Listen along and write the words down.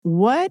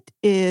What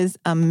is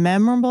a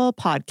memorable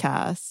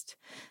podcast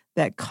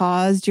that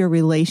caused your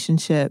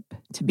relationship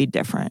to be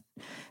different?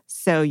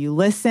 So you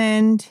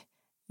listened,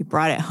 you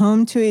brought it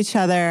home to each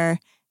other,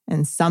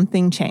 and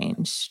something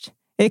changed.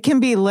 It can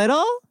be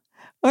little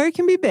or it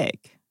can be big.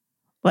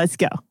 Let's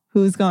go.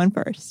 Who's going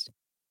first?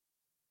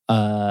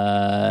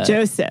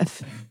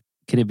 Joseph.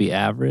 Can it be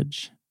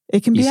average?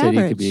 It can be average.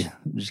 It could be.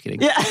 I'm just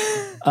kidding.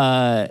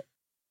 Yeah.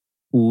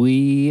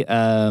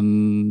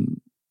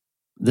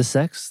 The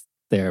sex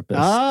therapist.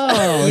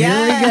 Oh,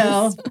 Here we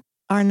go.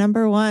 Our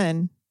number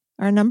one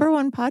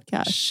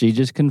podcast. She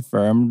just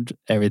confirmed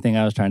everything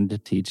I was trying to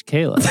teach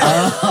Kayla.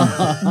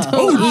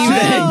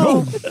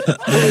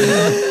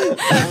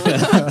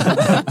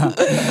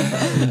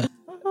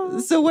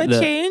 So what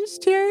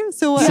changed here?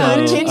 How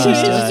did you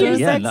change your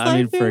sex life? I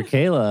mean, for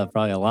Kayla,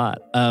 probably a lot.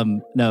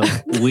 No,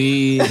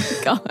 we...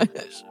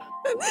 Gosh.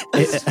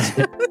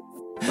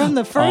 From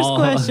the first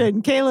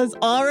question, Kayla's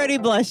already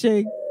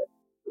blushing.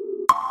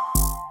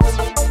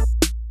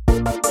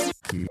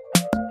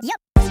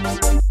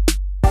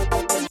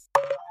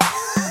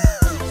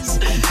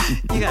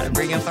 You gotta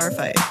bring up our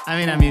fight. I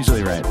mean, I'm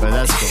usually right, but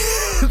that's cool.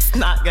 It's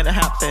not gonna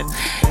happen.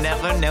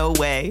 Never, no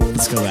way.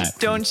 Let's go back.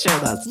 Don't share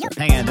that story.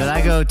 Hang on, did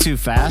I go too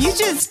fast? You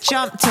just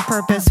jumped to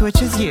purpose,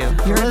 which is you.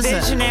 You're a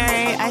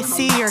visionary. I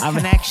see your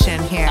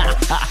connection here.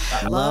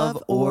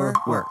 Love or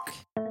work.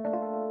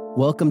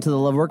 Welcome to the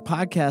Love Work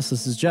Podcast.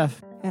 This is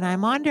Jeff. And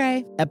I'm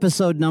Andre.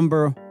 Episode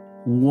number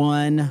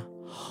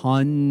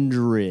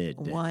 100.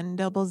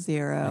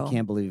 100. I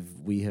can't believe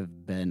we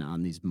have been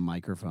on these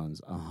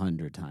microphones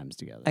 100 times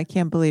together. I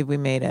can't believe we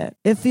made it.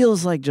 It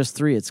feels like just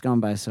 3. It's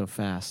gone by so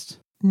fast.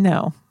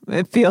 No,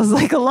 it feels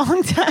like a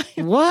long time.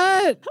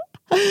 What?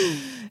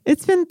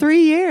 It's been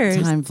 3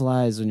 years. Time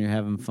flies when you're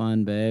having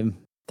fun, babe.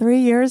 3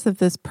 years of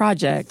this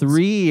project.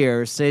 3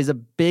 years. Today's a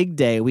big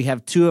day. We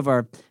have 2 of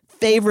our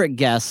favorite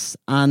guests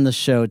on the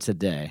show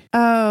today.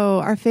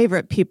 Oh, our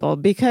favorite people,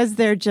 because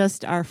they're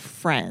just our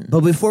friends.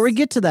 But before we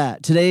get to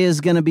that, today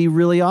is going to be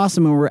really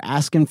awesome, and we're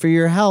asking for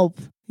your help.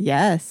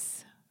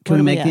 Yes. Can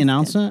we make the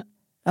announcement?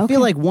 Okay. I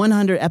feel like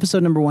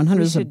episode number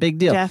 100 is a big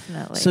deal.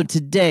 Definitely. So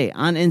today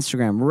on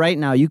Instagram, right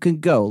now, you can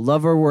go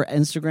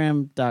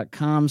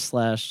Instagram.com/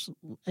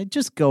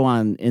 just go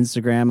on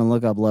Instagram and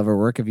look up Love or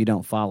Work if you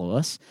don't follow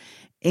us.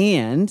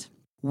 And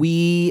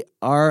we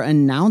are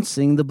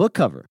announcing the book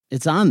cover.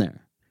 It's on there.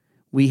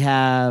 We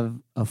have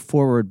a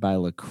foreword by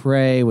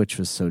Lecrae, which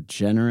was so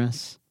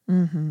generous.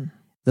 Mm-hmm.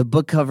 The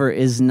book cover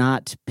is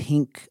not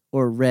pink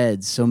or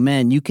red. So,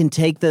 men, you can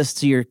take this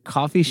to your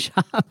coffee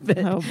shop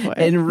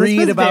and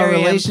read about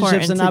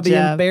relationships and not be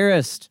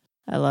embarrassed.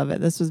 I love it.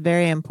 This was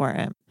very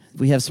important.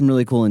 We have some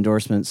really cool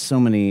endorsements. So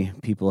many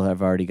people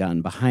have already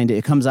gotten behind it.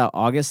 It comes out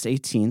August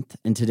 18th,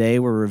 and today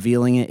we're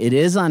revealing it. It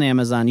is on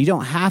Amazon. You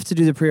don't have to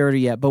do the pre-order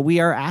yet, but we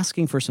are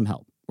asking for some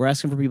help. We're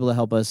asking for people to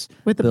help us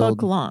with the build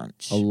book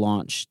launch. A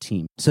launch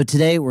team. So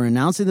today we're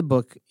announcing the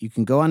book. You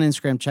can go on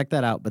Instagram, check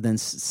that out. But then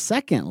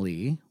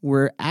secondly,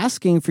 we're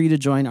asking for you to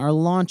join our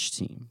launch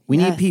team. We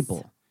need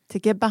people. To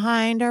get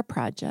behind our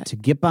project. To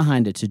get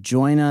behind it, to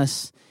join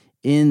us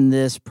in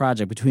this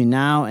project between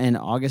now and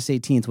August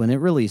 18th when it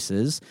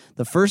releases.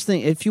 The first thing,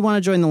 if you want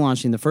to join the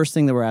launch team, the first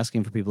thing that we're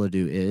asking for people to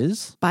do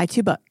is... buy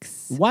 2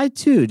 books. Why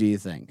 2, do you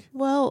think?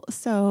 Well,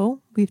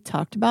 so we've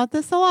talked about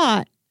this a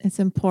lot. It's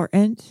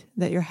important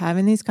that you're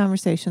having these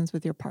conversations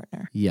with your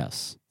partner.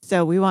 Yes.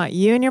 So we want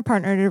you and your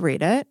partner to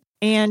read it.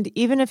 And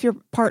even if your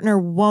partner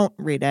won't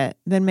read it,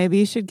 then maybe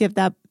you should give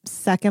that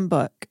second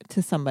book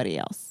to somebody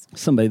else.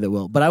 Somebody that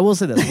will. But I will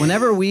say this.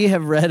 Whenever we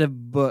have read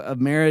a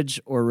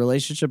marriage or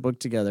relationship book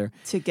together,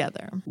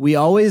 we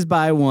always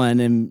buy one,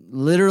 and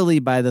literally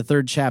by the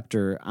 3rd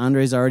chapter,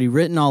 Andre's already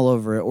written all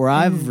over it, or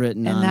I've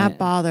written on it. And that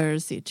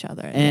bothers each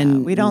other.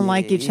 And we don't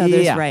like each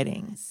other's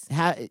writings.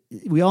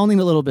 We all need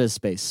a little bit of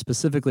space,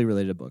 specifically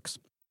related to books.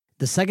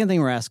 The second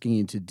thing we're asking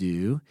you to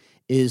do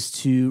is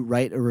to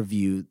write a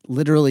review,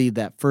 literally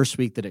that first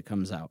week that it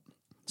comes out.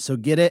 So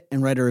get it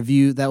and write a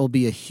review. That will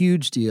be a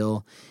huge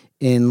deal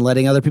in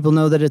letting other people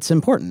know that it's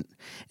important.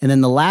 And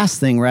then the last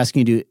thing we're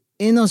asking you to do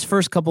in those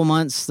first couple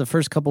months, the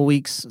first couple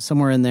weeks,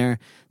 somewhere in there,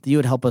 that you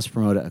would help us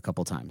promote it a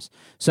couple times.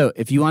 So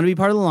if you want to be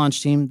part of the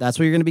launch team, that's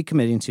what you're going to be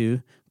committing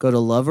to. Go to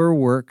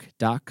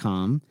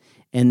loverwork.com.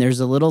 And there's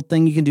a little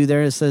thing you can do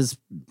there that says,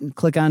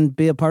 click on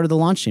be a part of the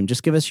launch team.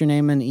 Just give us your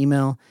name and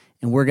email,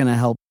 and we're going to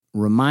help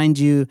remind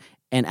you.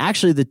 And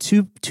actually, the two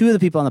of the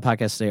people on the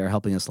podcast today are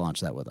helping us launch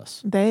that with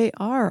us. They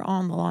are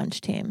on the launch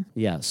team.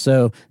 Yeah.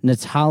 So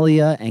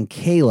Natalia and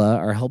Kayla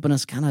are helping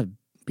us kind of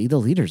be the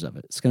leaders of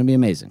it. It's going to be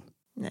amazing.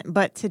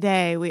 But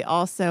today, we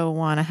also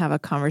want to have a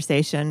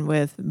conversation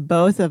with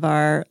both of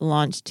our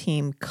launch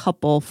team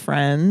couple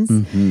friends.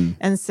 Mm-hmm.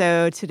 And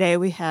so today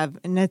we have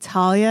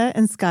Natalia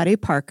and Scotty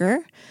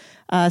Parker.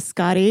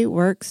 Scotty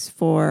works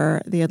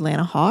for the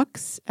Atlanta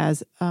Hawks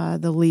as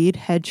the lead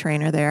head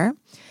trainer there.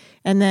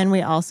 And then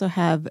we also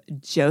have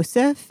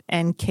Joseph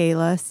and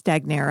Kayla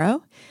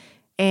Stagnero.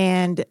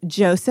 And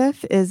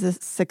Joseph is a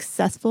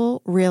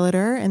successful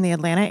realtor in the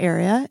Atlanta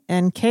area,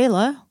 and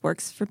Kayla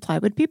works for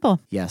Plywood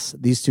People. Yes,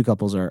 these two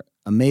couples are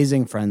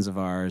amazing friends of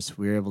ours.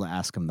 We were able to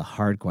ask them the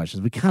hard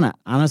questions. We kind of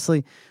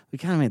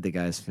made the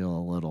guys feel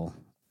a little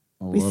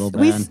bad.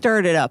 We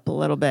stirred it up a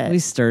little bit. We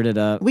stirred it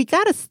up. We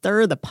got to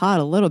stir the pot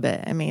a little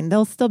bit. I mean,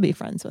 they'll still be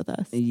friends with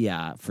us.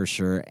 Yeah, for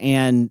sure.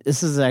 And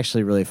this is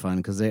actually really fun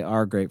because they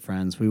are great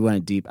friends. We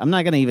went deep. I'm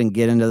not going to even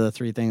get into the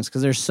 3 things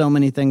because there's so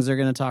many things they're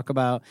going to talk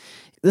about.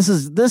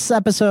 This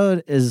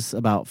episode is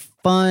about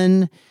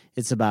fun.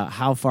 It's about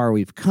how far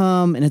we've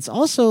come. And it's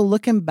also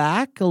looking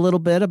back a little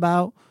bit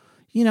about,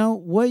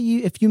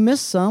 if you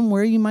missed some,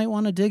 where you might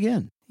want to dig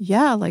in.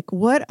 Yeah, like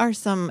what are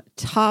some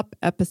top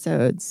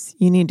episodes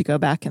you need to go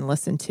back and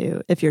listen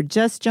to? If you're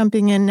just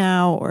jumping in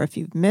now or if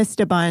you've missed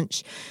a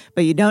bunch,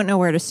 but you don't know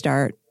where to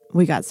start,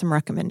 we got some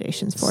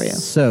recommendations for you.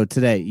 So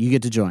today you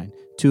get to join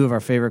 2 of our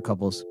favorite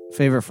couples,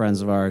 favorite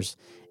friends of ours.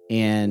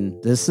 And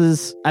this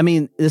is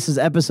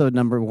episode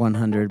number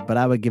 100, but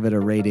I would give it a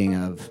rating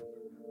of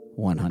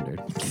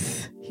 100.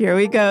 Here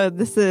we go.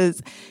 This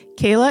is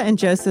Kayla and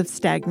Joseph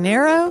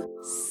Stagnero,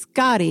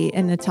 Scotty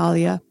and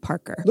Natalia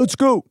Parker. Let's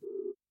go.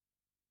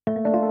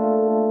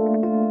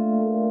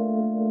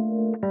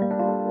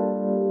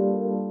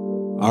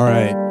 All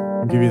right,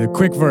 I'll give you the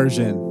quick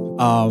version.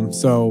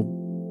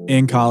 So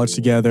in college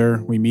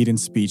together, we meet in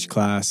speech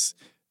class,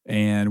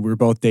 and we were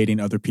both dating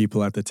other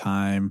people at the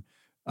time.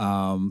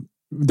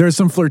 There's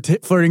some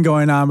flirting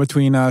going on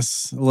between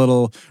us, a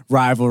little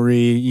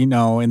rivalry,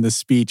 in the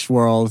speech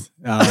world.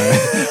 In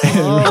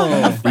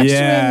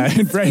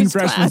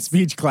freshman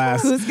speech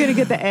class. Who's going to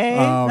get the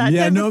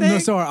A?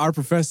 So our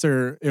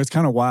professor, it was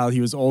kind of wild.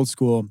 He was old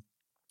school.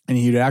 And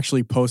he'd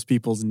actually post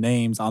people's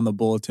names on the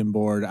bulletin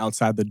board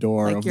outside the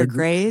door of your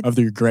grade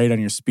on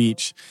your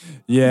speech.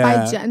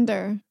 Yeah.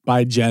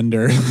 By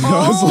gender.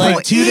 Oh,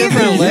 like 2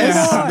 different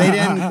lists. Yeah. They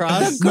didn't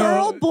cross. The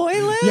girl-boy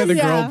list? Yeah, the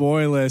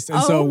girl-boy list.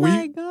 And so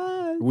my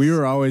gosh. we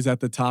were always at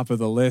the top of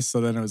the list.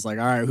 So then it was like,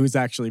 all right, who's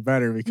actually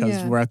better?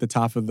 Because we're at the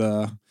top of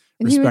the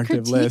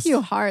respective list. He would critique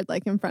you hard,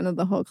 like in front of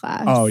the whole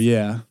class. Oh,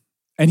 yeah.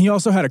 And he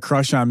also had a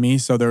crush on me,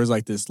 so there was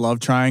like this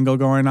love triangle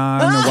going on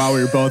while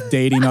we were both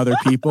dating other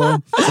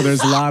people. So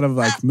there's a lot of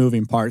like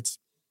moving parts.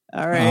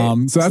 All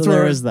right. So that's where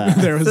there was that.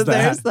 There's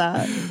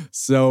that.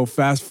 So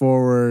fast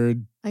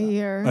forward a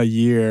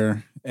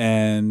year,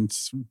 and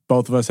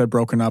both of us had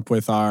broken up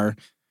with our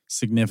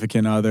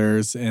significant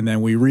others, and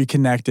then we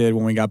reconnected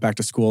when we got back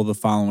to school the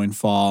following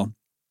fall.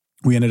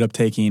 We ended up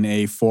taking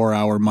a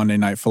 4-hour Monday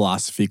night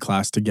philosophy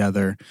class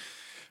together.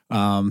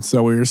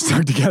 So we were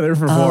stuck together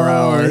for 4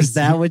 hours. Is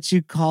that what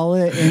you call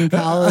it in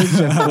college?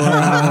 4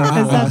 hours?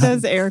 Is that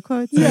those air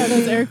quotes? Yeah,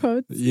 those air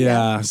quotes.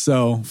 Yeah.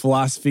 So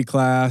philosophy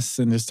class,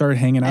 and just started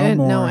hanging out more. I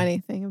didn't know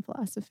anything in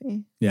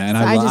philosophy. Yeah, and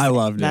I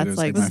loved it. That's It was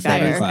like my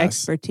favorite class.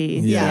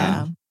 expertise.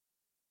 Yeah.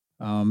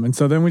 And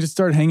so then we just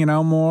started hanging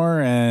out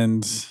more,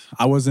 and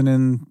I wasn't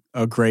in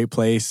a great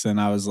place, and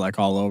I was like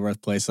all over the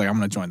place. Like, I'm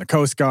going to join the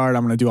Coast Guard.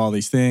 I'm going to do all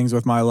these things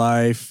with my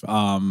life.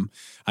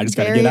 I just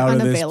got to get out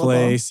of this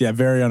place. Yeah,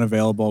 very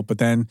unavailable. But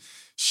then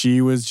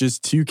she was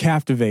just too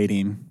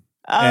captivating,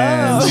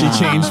 and she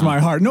changed my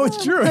heart. No,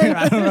 it's true.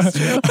 I don't know.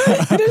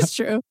 It is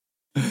true.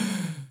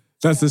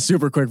 That's the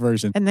super quick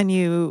version. And then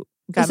you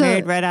got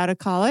married right out of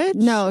college?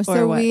 No,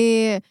 so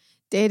we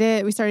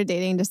started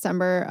dating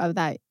December of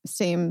that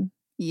same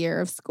year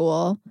of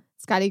school.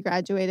 Scotty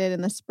graduated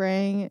in the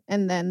spring,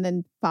 and then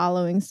the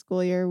following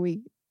school year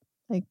we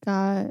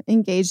got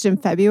engaged in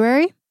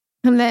February.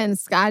 And then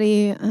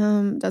Scotty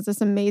does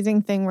this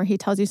amazing thing where he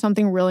tells you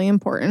something really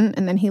important,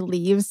 and then he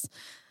leaves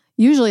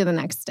usually the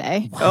next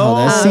day.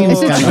 That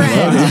seems it's a kind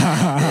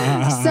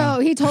trend. So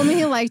he told me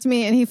he liked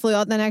me, and he flew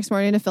out the next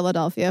morning to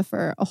Philadelphia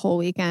for a whole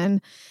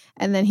weekend.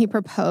 And then he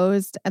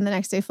proposed, and the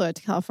next day flew out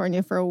to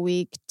California for a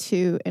week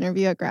to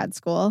interview at grad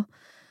school.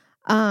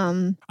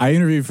 I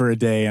interviewed for a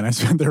day, and I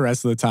spent the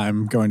rest of the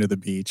time going to the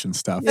beach and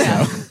stuff.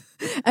 Yeah. So.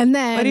 And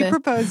then, but he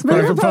proposed But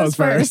I first. proposed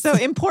first. So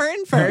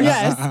important first.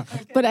 Yes.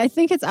 But I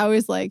think it's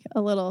always like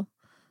a little,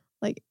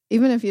 like,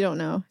 even if you don't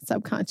know,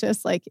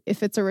 subconscious, like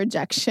if it's a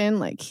rejection,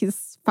 like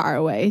he's far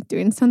away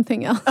doing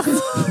something else.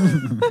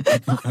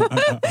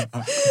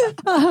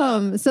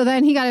 So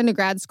then he got into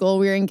grad school.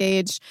 We were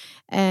engaged,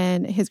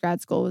 and his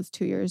grad school was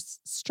 2 years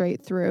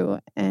straight through,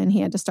 and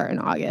he had to start in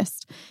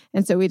August.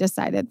 And so we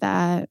decided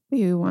that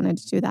we wanted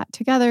to do that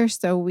together.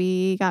 So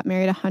we got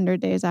married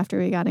 100 days after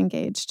we got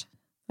engaged.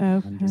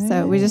 Okay.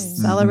 So we just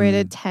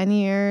celebrated 10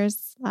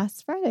 years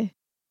last Friday.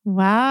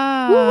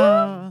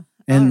 Wow.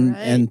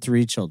 And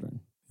 3 children.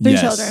 3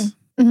 Yes. children.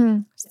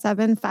 Mm-hmm.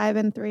 7, 5,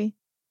 and 3.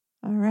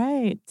 All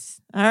right.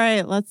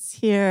 Let's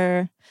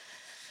hear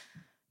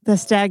the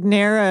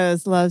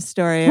Stagneros love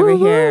story over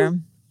here. Where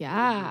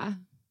Yeah. do you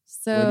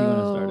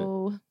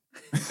So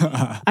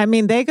I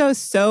mean, they go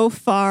so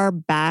far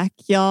back,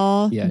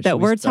 y'all, Yeah, that should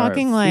we we're start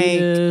talking like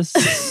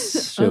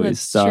Should we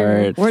that's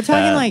start? we're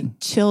talking at- like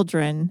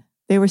children.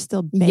 They were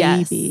still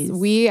babies. yes,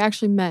 we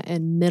actually met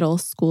in middle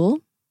school.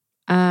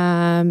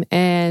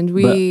 And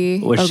we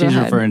What go she's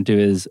ahead. referring to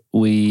is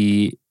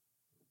we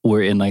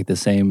were in like the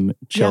same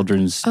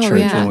children's Oh, church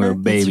yeah. when we were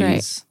That's babies,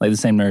 right. like the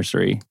same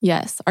nursery.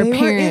 Yes, our They were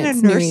in a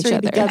parents knew each nursery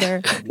other.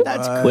 together.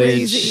 That's What?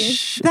 crazy.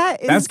 Which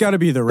That's got to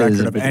be the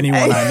record of Is-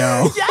 anyone I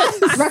know.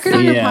 Yes. Record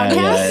on a Yeah,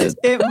 podcast?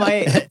 yeah. It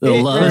might. The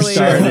It love really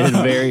started is.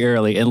 very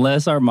early.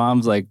 Unless our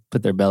moms like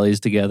put their bellies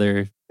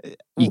together,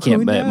 you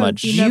can't Who bet knows?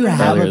 much. You Do you never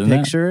have earlier a than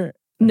that. picture?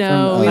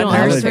 No, we from- don't that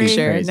have a would be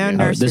picture. crazy. No Oh,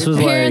 nursery. This was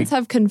Parents like,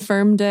 have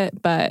confirmed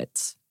it,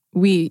 but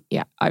we,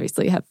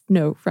 obviously have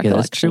no recollection. yeah,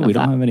 that's true. of We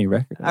don't that. have any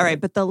record. of All it.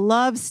 right, but the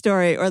love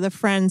story or the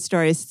friend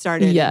story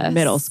started Yes. in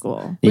middle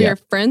school. We Yeah. were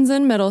friends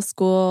in middle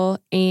school,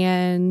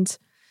 and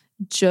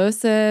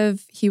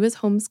Joseph, he was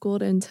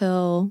homeschooled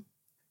until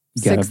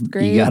You gotta, sixth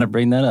grade. You got to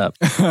bring that up.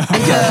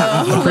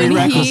 Until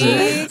when he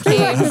Prerequisite.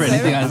 came For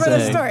anything I For the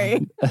say.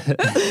 story.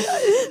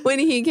 when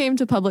he came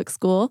to public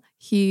school,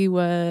 he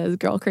was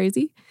girl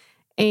crazy.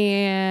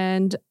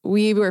 And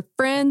we were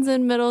friends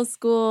in middle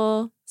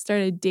school,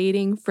 started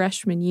dating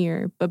freshman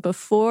year. But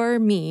before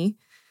me,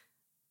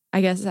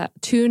 I guess at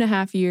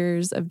 2.5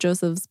 years of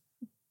Joseph's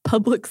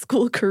public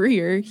school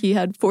career, he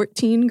had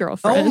 14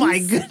 girlfriends. Oh my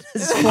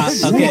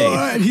goodness. Okay.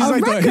 What? He's A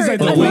like record.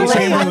 the A Will world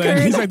Chamberlain.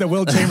 record. He's like the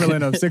Will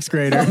Chamberlain of sixth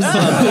graders.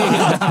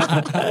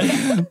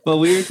 But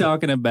we were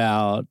talking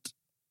about,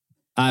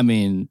 I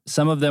mean,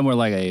 some of them were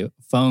like a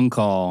phone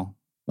call.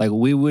 Like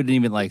we wouldn't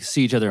even like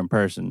see each other in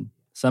person.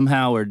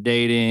 Somehow we're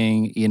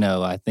dating,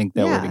 I think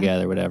that Yeah. we're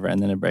together, whatever,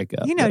 and then a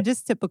breakup. But,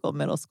 Just typical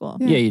middle school.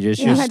 yeah, you just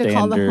You your had to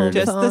call the standard. home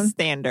Just the phone.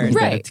 standard. You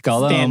Right. had to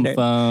call the Standard.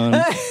 home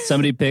phone.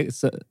 Somebody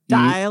picks.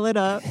 Dial it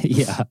up.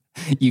 Yeah,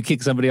 you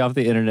kick somebody off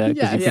the internet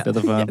because you Yeah. picked up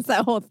the phone. It's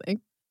that whole thing.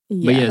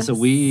 But yeah, so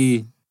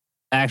we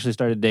actually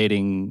started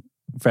dating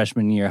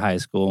freshman year of high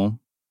school.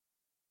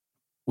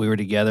 We were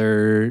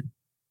together.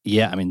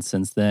 Yeah, I mean,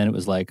 since then, it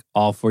was like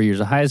all 4 years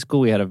of high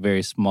school. We had a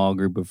very small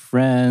group of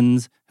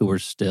friends who we're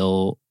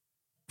still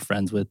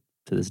friends with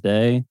to this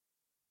day.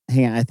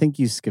 Hang on, I think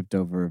you skipped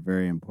over a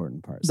very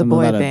important part. The Something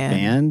boy about band. a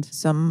band.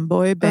 Some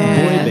boy Boy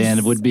band.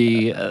 band would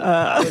be,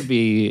 I would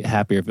be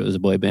happier if it was a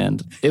boy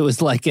band. It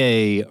was like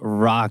a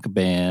rock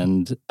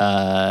band.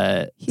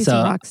 He's so,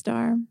 a rock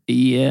star.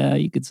 Yeah,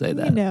 you could say You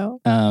that.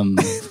 know.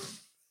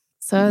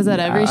 So I was at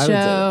every I would say-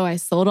 show. I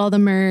sold all the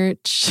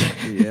merch.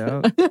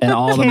 Yeah. And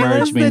all the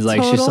Kayla's merch means the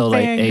like she total sold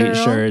like 8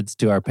 fangirl. shirts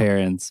to our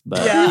parents.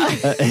 But Yeah.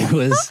 it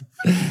was,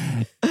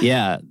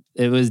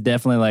 it was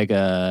definitely like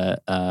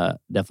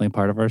definitely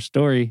part of our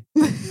story.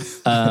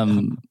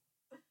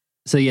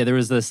 So yeah, there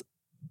was this,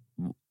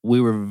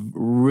 we were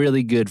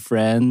really good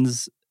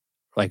friends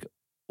like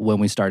when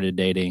we started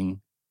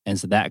dating. And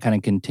so that kind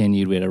of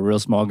continued. We had a real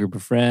small group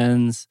of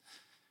friends.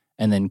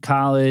 And then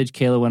college,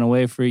 Kayla went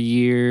away for a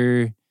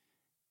year.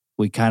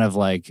 We kind of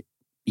like,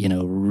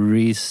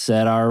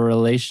 reset our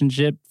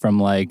relationship from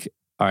like,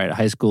 all right,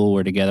 high school,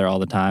 we're together all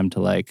the time to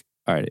like,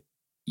 all right,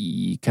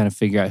 you kind of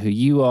figure out who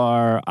you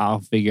are. I'll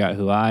figure out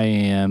who I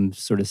am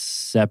sort of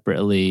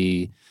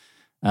separately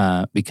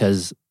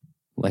because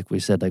like we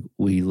said, like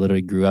we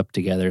literally grew up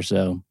together.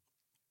 So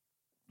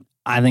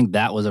I think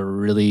that was a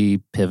really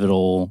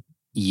pivotal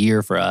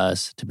year for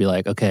us to be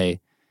like, okay,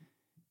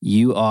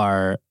 you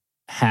are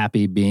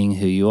happy being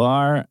who you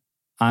are.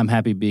 I'm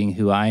happy being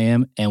who I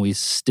am. And we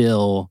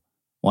still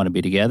want to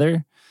be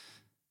together.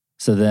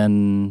 So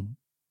then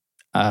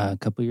a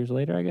couple years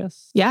later, I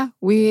guess. Yeah,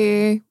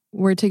 we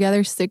were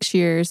together 6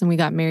 years and we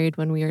got married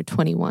when we were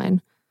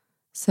 21.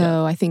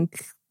 So I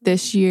think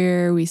this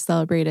year we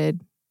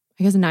celebrated,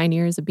 9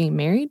 years of being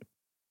married,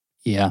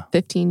 Yeah.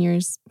 15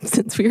 years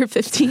since we were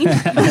 15.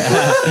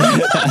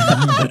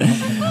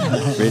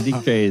 Pretty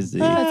crazy.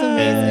 That's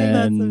amazing.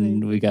 That's And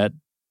amazing. we got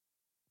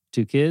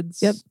 2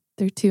 kids. Yep.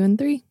 They're 2 and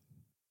 3.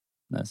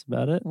 That's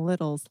about it.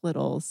 Littles.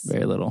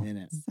 Very little. In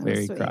it. So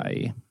Very sweet.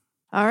 cryy.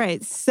 All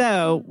right.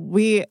 So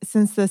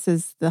since this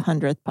is the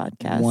 100th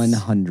podcast,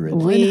 100.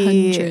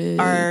 we 100.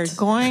 are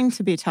going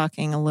to be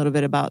talking a little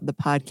bit about the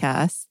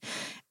podcast.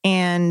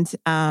 And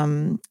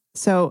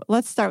so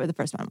let's start with the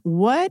first one.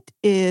 What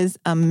is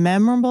a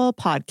memorable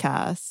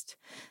podcast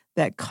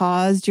that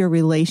caused your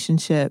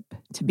relationship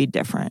to be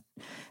different?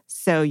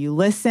 So you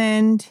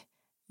listened,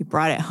 you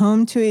brought it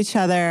home to each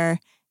other,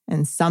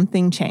 and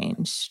something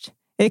changed.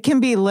 It can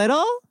be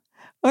little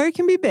or it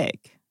can be big.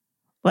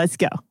 Let's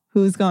go.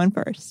 Who's going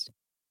first?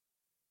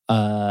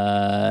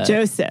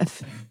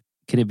 Joseph.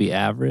 Could it be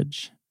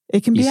average?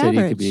 It can You be said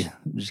average. it could be.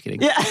 I'm just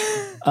kidding.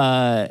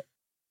 Yeah.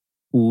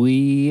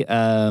 We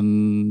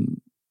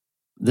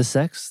the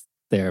sex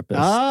therapist.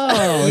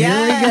 Oh,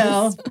 Yes. here we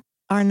go.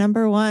 Our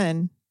number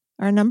one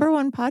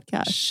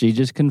podcast. She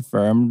just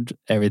confirmed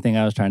everything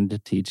I was trying to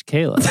teach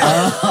Kayla.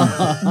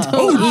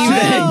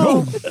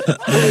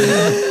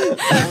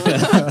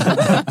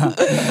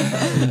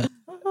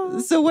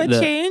 So what The-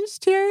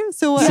 changed here?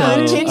 So what So, how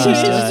did you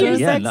change your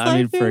yeah, sex no, I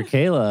mean, life for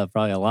here? Kayla,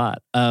 probably a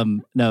lot.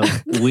 No,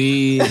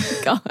 we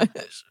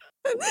Gosh.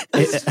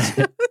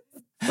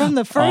 From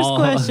the first all-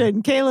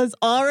 question, Kayla's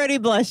already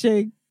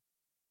blushing.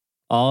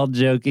 all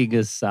joking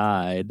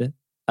aside,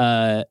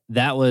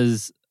 that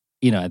was,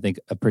 I think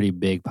a pretty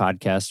big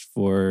podcast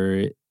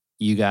for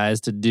you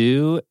guys to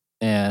do.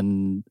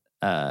 And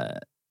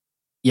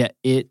yeah,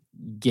 it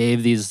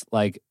gave these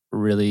like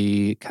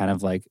really kind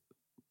of like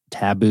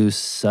taboo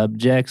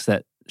subjects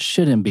that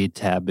shouldn't be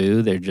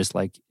taboo. They're just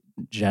like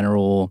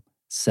general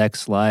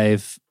sex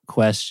life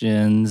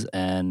questions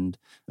and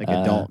Like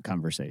adult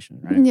conversation,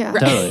 right? Yeah.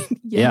 totally.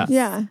 Yeah.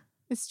 Yeah.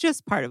 It's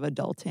just part of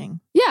adulting.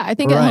 Yeah, I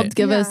think it Right. helped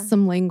give Yeah. us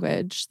some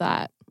language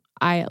that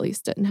I at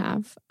least didn't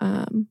have.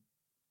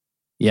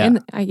 Yeah.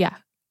 And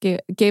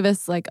gave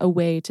us like a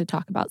way to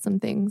talk about some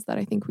things that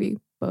I think we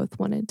both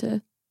wanted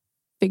to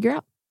figure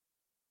out.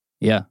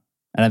 Yeah.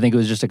 And I think it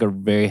was just like a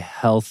very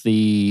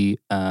healthy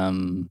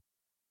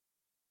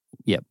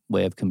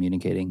way of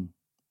communicating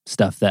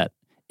stuff that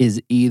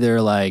is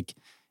either like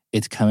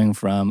it's coming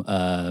from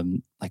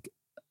like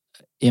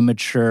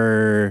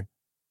immature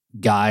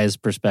guy's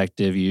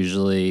perspective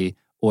usually,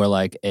 or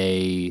like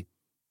a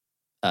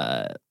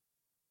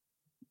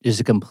just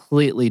a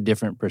completely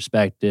different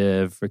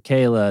perspective. For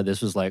Kayla,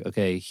 this was like,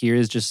 okay,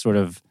 here's just sort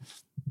of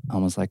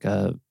almost like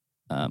a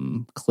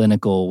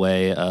clinical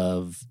way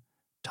of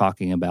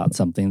talking about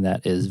something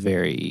that is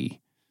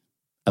very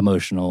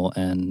emotional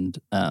and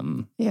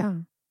Yeah.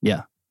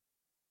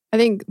 I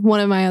think one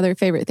of my other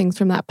favorite things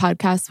from that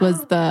podcast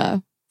was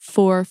the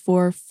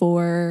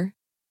 4-4-4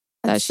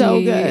 that That's so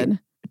she good.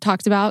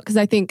 talked about, because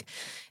I think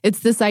it's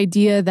this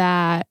idea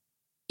that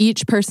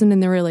each person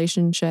in the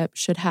relationship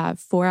should have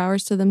 4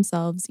 hours to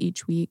themselves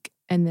each week,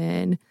 and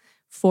then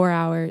 4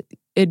 hours.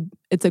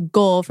 It's a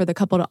goal for the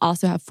couple to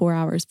also have 4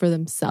 hours for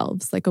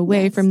themselves, like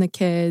away Yes. from the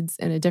kids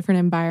in a different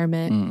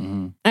environment.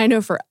 mhm. And I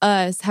know for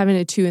us, having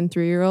a 2 and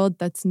 3-year-old,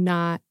 that's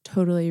not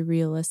totally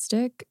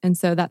realistic. And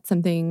so that's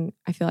something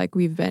I feel like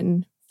we've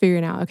been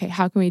figuring out. Okay,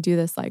 how can we do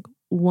this like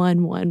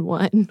 1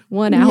 hour?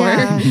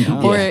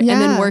 Yeah. Or Yeah. and Yeah.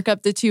 then work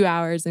up to 2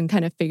 hours and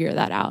kind of figure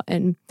that out.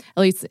 And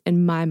at least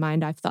in my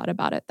mind, I've thought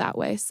about it that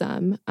way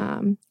some.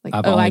 Like,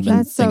 I've oh, only I been can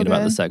That's so thinking about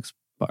the good. sex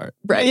part.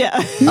 right. Yeah.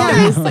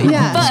 Obviously.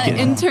 Yeah. But kidding.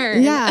 in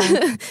turn, Yeah.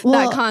 Well,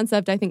 that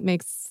concept I think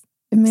makes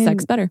It made,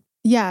 sex better.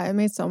 Yeah, it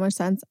made so much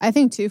sense. I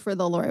think too for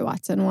the Lori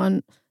Watson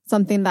one,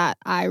 something that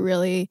I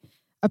really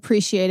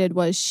appreciated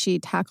was she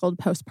tackled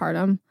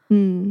postpartum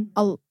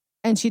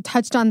and she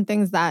touched on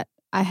things that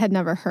I had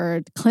never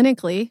heard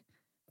clinically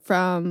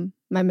from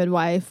my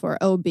midwife or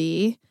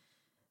OB.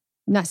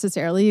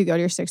 Necessarily, you go to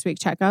your 6-week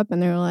checkup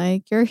and they're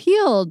like, "You're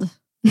healed.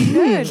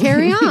 Good.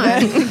 Carry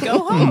on." Go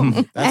home.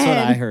 That's what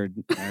I And-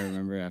 heard. I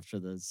remember after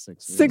the 6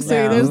 weeks. 6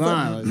 Like, weeks,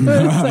 come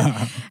there's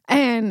on.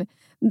 And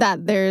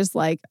that there's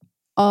like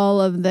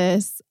all of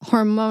this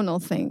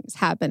hormonal things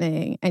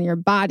happening and your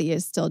body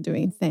is still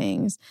doing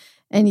things.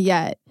 And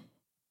yet,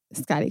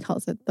 Scotty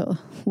calls it the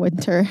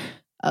winter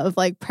of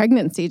like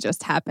pregnancy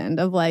just happened,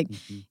 of like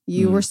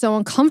you were so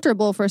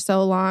uncomfortable for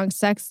so long.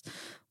 Sex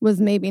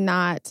was maybe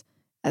not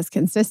as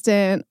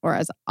consistent or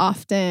as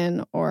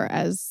often or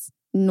as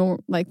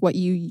like what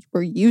you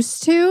were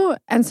used to.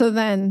 And so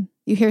then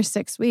you hear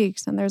 6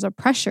 weeks and there's a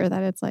pressure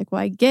that it's like,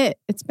 well, I get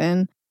it's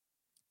been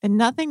And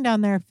nothing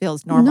down there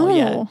feels normal no,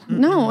 yet.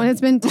 No, and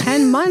it's been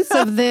 10 months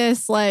of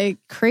this like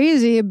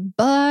crazy,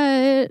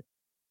 but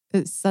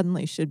It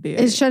suddenly should be.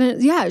 it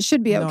shouldn't, it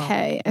should be Normal,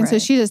 okay. And so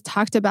right. she just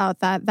talked about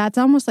that. That's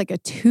almost like a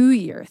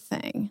 2-year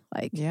thing.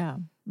 Like Yeah.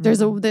 there's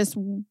Mhm. this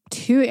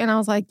 2, and I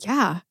was like,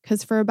 yeah,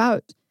 because for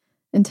about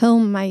until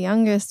my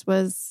youngest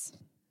was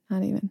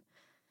not even,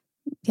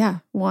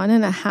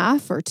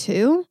 1.5 or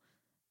 2,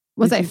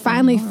 was Did I you feel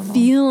finally normal?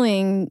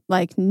 feeling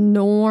like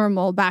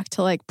normal back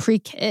to like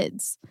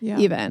pre-kids Yeah.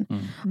 even.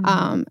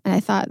 Mhm. And I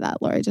thought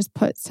that Lori just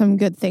put some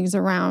good things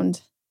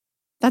around.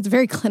 That's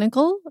very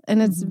clinical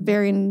and it's Mhm.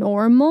 very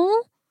normal,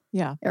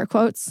 Yeah. air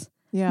quotes,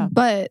 Yeah.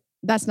 but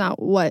that's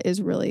not what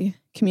is really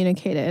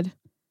communicated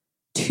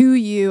to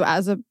you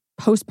as a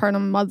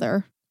postpartum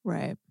mother.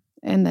 Right.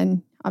 And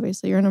then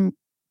obviously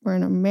we're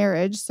in a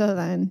marriage, so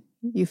then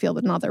you feel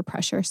another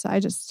pressure. So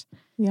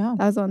Yeah.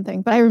 that was one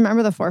thing. But I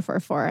remember the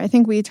 4-4-4. I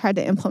think we tried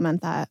to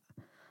implement that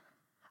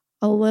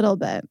a little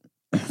bit.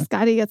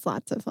 Scotty gets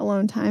lots of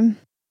alone time.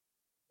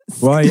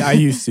 Well, I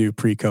used to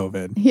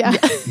pre-COVID, Yeah.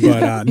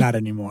 but not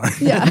anymore.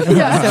 Yeah.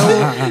 Yeah.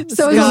 So it's a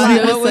Scotty,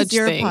 lot. no what was such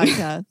your thing.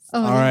 podcast?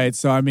 Oh, All right.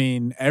 So, I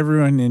mean,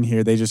 everyone in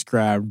here, they just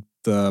grabbed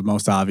the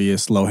most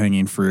obvious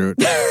low-hanging fruit.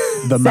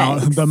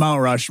 The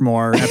Mount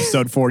Rushmore,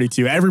 episode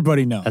 42.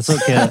 Everybody knows. That's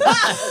okay.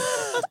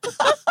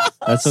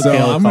 That's what So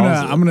Kayla I'm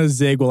calls gonna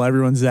zig while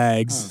everyone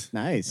zags. Oh,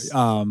 nice.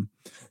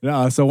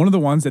 So one of the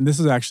ones, and this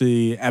is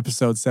actually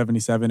episode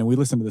 77, and we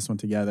listened to this one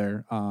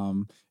together.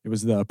 It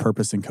was the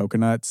Purpose in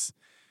Coconuts.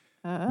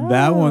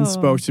 That one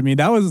spoke to me.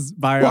 That was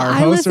by Well, our I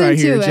hosts right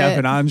listened here, to Jeff it.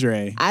 and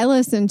Andre. I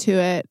listen to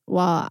it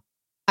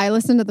I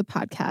listen to the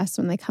podcast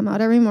when they come out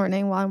every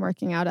morning while I'm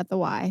working out at the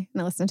Y.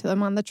 And I listen to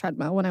them on the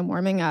treadmill when I'm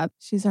warming up.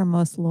 She's our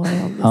most loyal.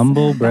 listener,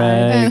 Humble guys.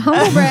 brag. And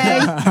humble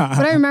brag.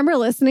 But I remember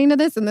listening to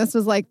this, and this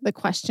was like the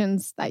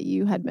questions that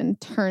you had been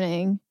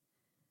turning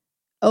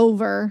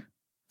over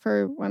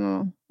for, I don't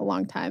know, a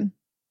long time.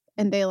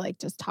 And they like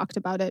just talked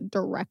about it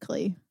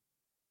directly.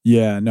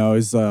 Yeah, no,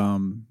 it's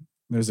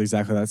there's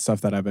exactly that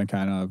stuff that I've been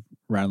kind of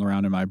rattling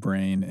around in my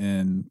brain.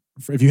 And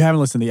if you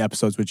haven't listened to the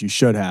episodes, which you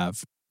should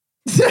have,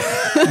 He's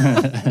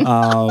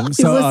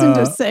listened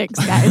to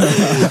 6, guys.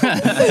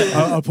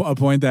 a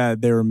point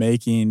that they were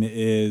making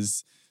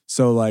is,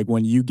 so like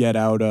when you get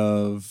out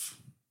of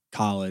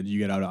college, you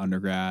get out of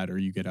undergrad, or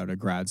you get out of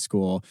grad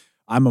school,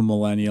 I'm a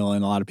millennial,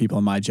 and a lot of people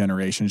in my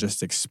generation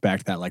just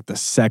expect that like the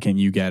second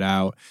you get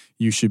out,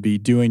 you should be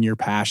doing your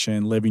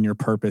passion, living your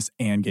purpose,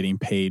 and getting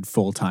paid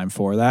full time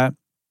for that.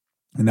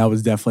 And that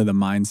was definitely the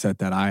mindset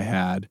that I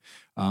had.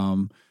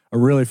 A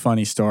really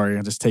funny story.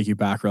 I'll just take you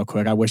back real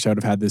quick. I wish I would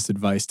have had this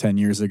advice 10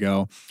 years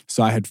ago.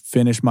 So I had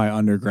finished my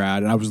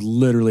undergrad, and I was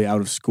literally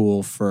out of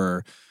school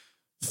for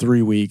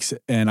 3 weeks.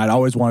 And I'd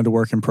always wanted to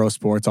work in pro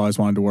sports, always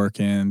wanted to work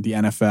in the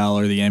NFL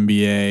or the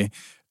NBA.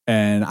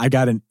 And I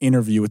got an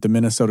interview with the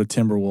Minnesota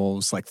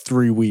Timberwolves like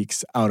 3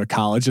 weeks out of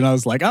college. And I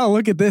was like, oh,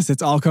 look at this.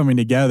 It's all coming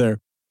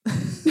together.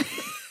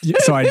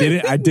 So I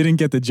didn't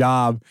get the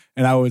job,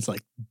 and I was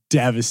like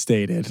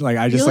devastated. Like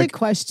I just you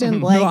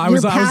questioned like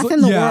your path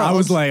in the world. I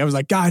was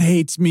like, God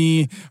hates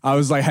me. I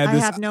was like, I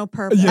have no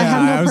purpose. Yeah, I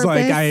have no was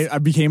purpose. like, I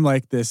became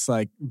like this,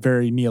 like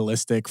very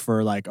nihilistic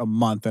for like a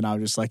month, and I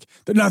was just like,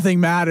 nothing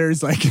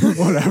matters, like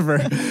whatever.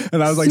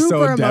 And I was like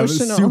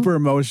super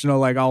emotional,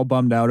 like all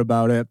bummed out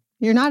about it.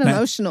 You're not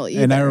emotional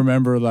either. And I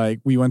remember like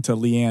we went to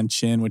Leanne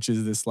Chin, which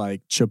is this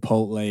like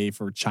Chipotle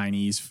for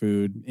Chinese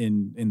food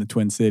in the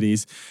Twin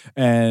Cities.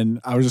 And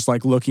I was just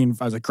like I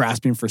was like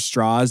grasping for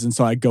straws. And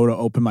so I go to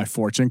open my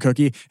fortune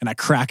cookie and I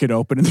crack it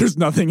open and there's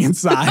nothing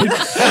inside.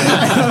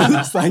 I was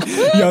just like,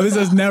 this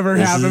has never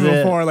happened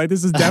before. Like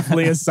this is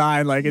definitely a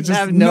sign. Like it's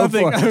just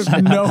nothing.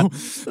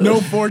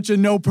 No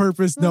fortune, no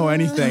purpose, no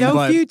anything.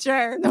 No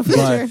future.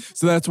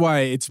 So that's why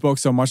it spoke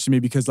so much to me,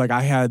 because like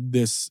I had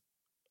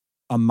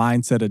a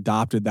mindset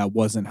adopted that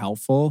wasn't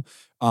helpful.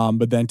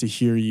 But then to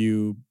hear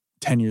you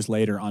 10 years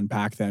later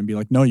unpack that and be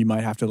like, no, you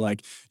might have to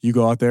like, you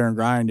go out there and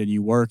grind and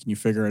you work and you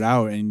figure it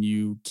out and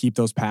you keep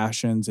those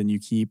passions and you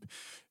keep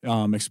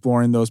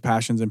exploring those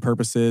passions and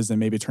purposes, and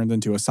maybe it turns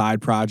into a side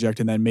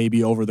project. And then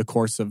maybe over the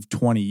course of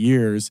 20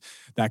 years,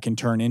 that can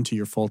turn into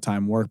your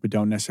full-time work, but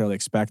don't necessarily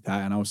expect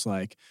that. And I was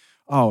like,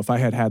 oh, if I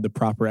had the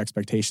proper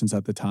expectations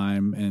at the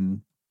time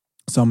and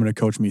someone to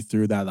coach me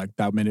through that, like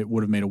that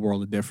would have made a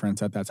world of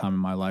difference at that time in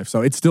my life.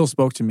 So it still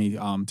spoke to me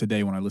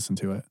today when I listened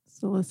to it.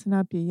 So listen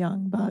up, you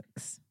young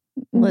bucks.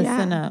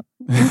 Listen up.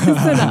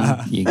 Listen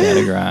up. You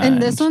gotta grind.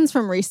 And this one's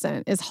from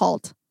recent, is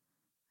HALT.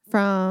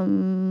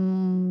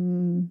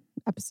 From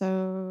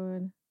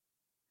episode,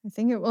 I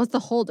think it was The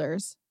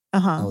Holders.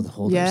 Uh-huh. Oh, The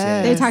Holders.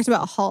 Yes. They talked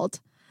about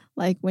HALT,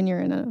 like when you're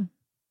in a,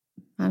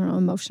 I don't know,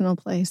 emotional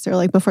place, or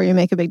like before you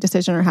make a big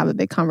decision or have a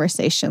big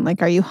conversation.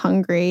 Like, are you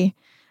hungry?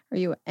 Are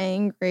you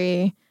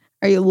angry?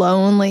 Are you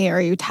lonely? Are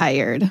you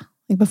tired?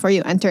 Like before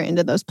you enter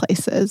into those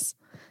places.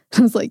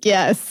 I was like,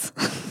 yes.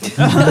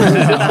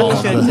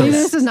 Maybe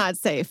this is not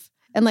safe.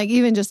 And like,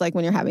 even just like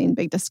when you're having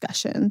big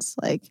discussions,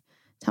 like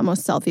to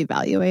almost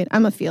self-evaluate.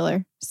 I'm a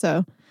feeler.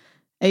 So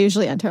I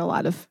usually enter a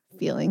lot of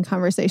feeling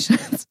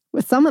conversations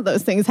with some of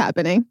those things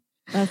happening.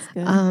 That's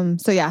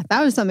good. So yeah,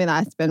 that was something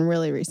that's been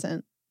really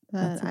recent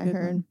That's that a I good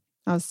heard. one.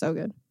 That was so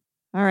good.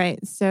 All right.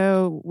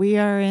 So we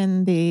are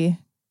in the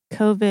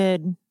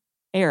COVID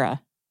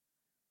era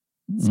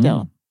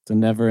still. It's a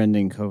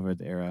never-ending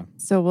COVID era.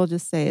 So we'll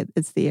just say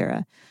it's the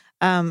era.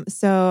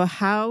 So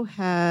how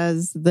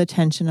has the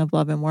tension of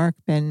love and work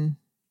been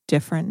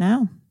different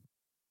now?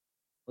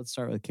 Let's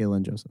start with Kayla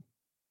and Joseph.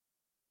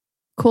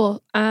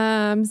 Cool.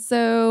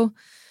 So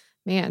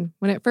man,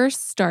 when it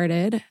first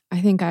started,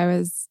 I think I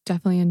was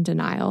definitely in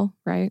denial,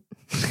 right?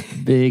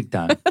 Big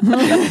time.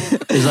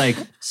 It's like,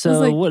 so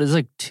like- what is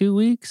like 2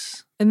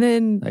 weeks? And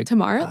then Like,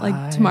 tomorrow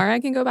I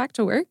can go back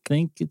to work. I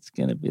think it's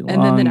going to be longer.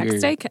 And then the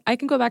next day I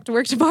can go back to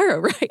work tomorrow,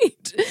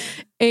 right?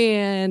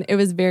 And it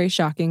was very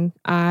shocking.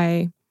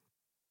 After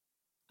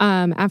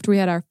we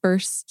had our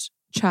first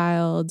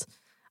child,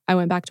 I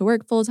went back to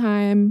work full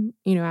time,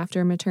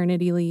 after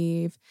maternity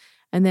leave.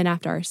 And then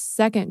after our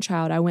second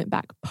child, I went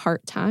back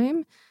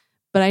part-time.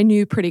 But I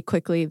knew pretty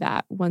quickly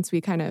that once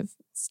we kind of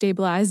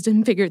stabilized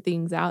and figured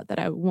things out, that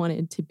I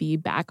wanted to be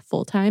back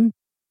full-time.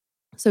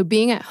 So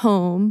being at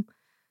home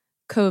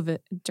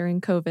during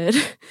COVID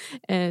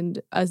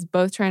and us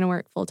both trying to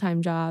work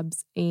full-time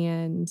jobs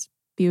and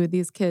be with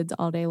these kids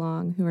all day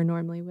long who are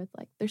normally with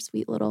like their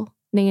sweet little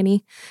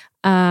nanny,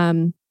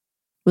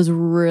 was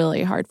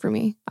really hard for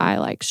me.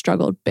 I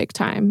struggled big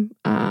time.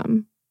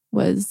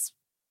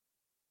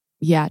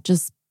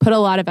 Just put a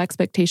lot of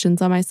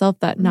expectations on myself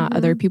that not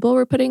other people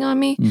were putting on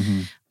me.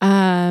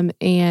 Mhm.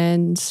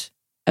 And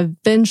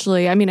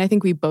eventually, I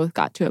think we both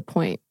got to a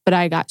point, but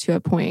I got to a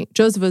point.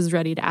 Joseph was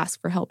ready to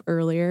ask for help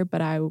earlier,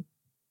 but I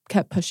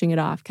kept pushing it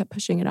off.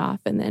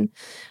 And then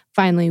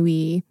finally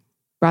we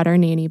brought our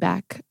nanny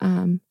back.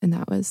 And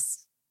that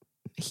was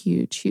a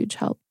huge, huge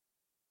help.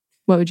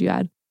 What would you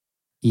add?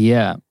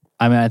 Yeah.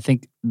 I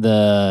think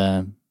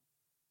I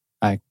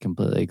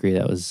completely agree.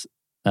 That was,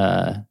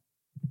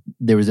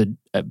 there was a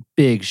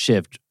big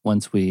shift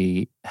once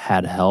we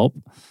had help.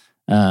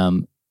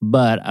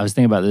 But I was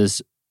thinking about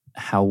this,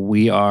 how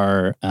we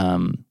are,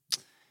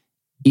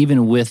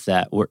 even with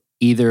that, we're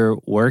either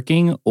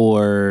working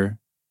or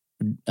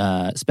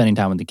spending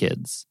time with the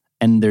kids.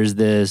 And there's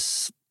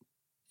this,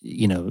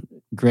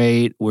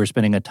 great, we're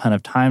spending a ton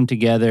of time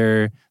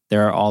together.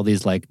 There are all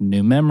these like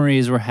new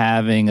memories we're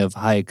having of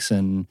hikes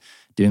and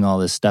doing all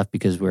this stuff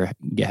because we're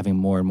having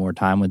more and more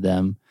time with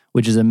them,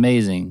 which is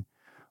amazing.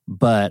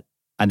 But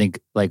I think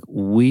like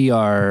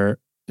Kayla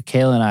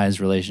and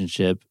I's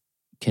relationship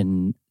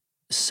can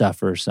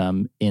suffer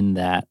some in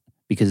that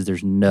because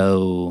there's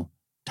no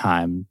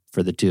time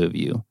for the two of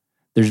you.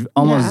 There's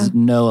almost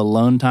no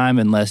alone time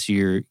unless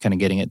you're kind of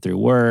getting it through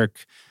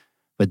work.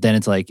 But then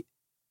it's like,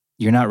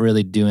 you're not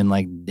really doing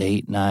like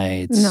date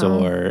nights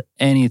or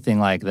anything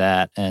like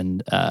that.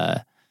 And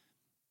I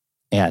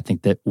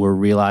think that we're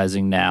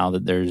realizing now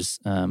that there's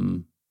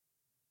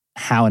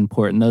how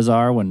important those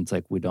are when it's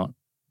like we don't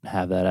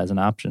have that as an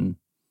option.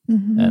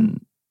 Mm-hmm.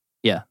 And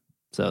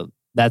so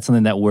that's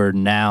something that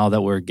now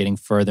that we're getting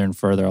further and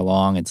further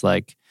along, it's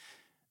like,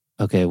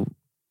 okay,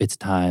 it's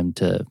time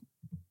to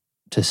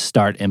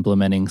start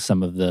implementing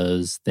some of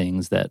those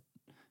things that,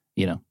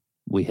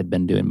 we had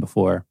been doing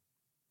before.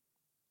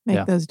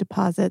 Make those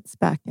deposits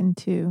back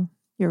into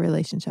your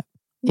relationship.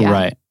 Yeah.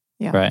 Right.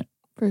 Yeah. Right.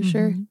 For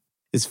sure.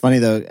 It's funny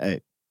though,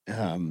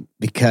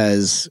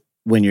 because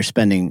when you're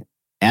spending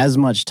as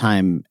much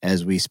time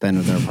as we spend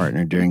with our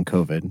partner during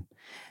COVID,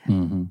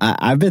 Mm-hmm.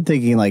 I've been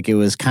thinking like it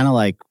was kind of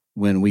like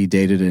when we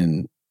dated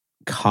in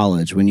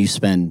college, when you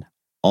spend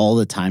all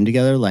the time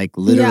together, like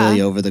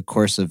literally over the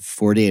course of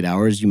 48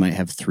 hours, you might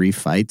have 3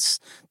 fights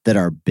that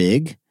are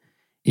big.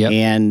 Yep.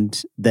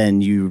 And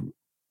then you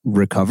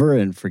recover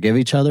and forgive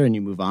each other and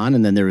you move on.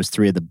 And then there was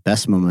 3 of the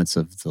best moments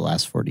of the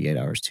last 48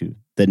 hours too,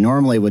 that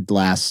normally would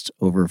last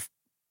over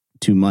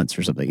 2 months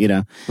or something,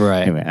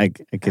 Right. Anyway, I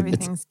could.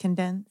 Everything's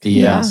condensed.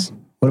 Yes.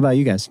 What about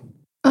you guys?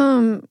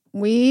 We're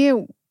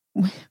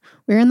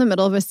in the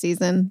middle of a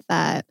season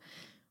that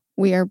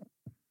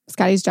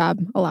Scotty's job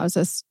allows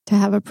us to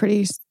have a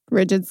pretty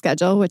rigid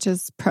schedule, which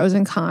is pros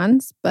and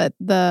cons, but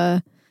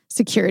the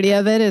security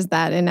of it is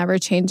that it never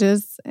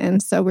changes.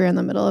 And so we're in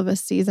the middle of a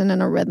season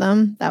and a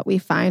rhythm that we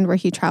find where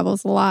he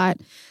travels a lot.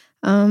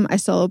 I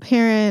solo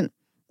parent.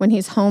 When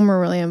he's home,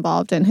 we're really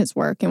involved in his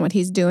work and what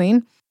he's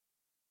doing.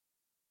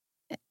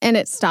 And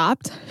it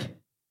stopped.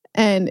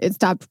 And it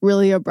stopped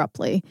really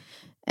abruptly.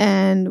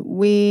 And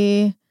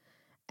we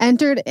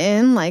entered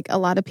in like a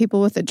lot of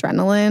people with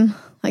adrenaline.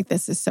 Like,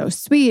 this is so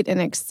sweet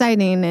and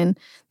exciting. And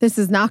this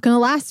is not going to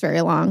last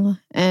very long.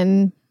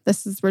 And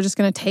we're just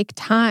going to take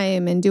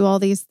time and do all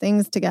these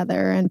things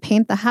together and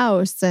paint the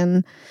house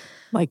and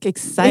like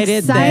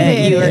excited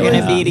that you were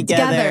going to be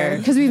together.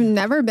 Because we've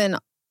never been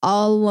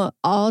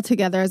all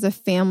together as a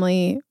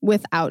family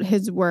without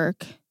his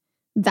work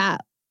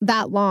that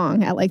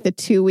long at like the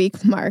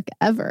 2-week mark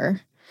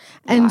ever.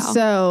 And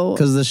so,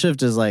 because the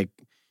shift is like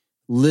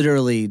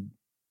literally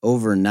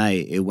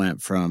overnight, it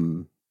went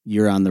from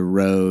you're on the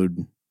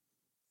road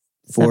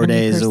 4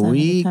 days a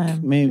week,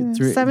 maybe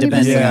 3, 70%,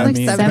 depending on like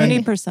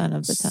 70%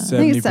 of the time.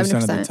 70%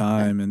 of the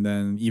time. And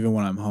then even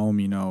when I'm home,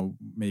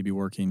 maybe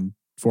working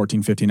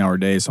 14, 15-hour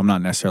days. So I'm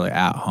not necessarily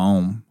at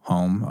home.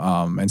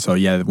 And so,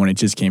 when it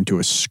just came to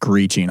a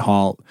screeching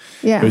halt,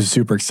 it was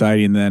super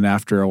exciting. And then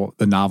after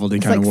the novelty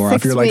kind of wore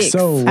off, you're like,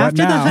 so what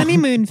after now? the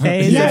honeymoon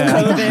phase.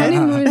 Like the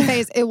honeymoon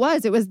phase. It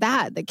was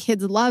that. The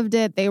kids loved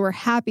it. They were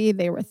happy.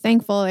 They were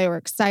thankful. They were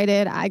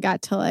excited. I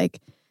got to like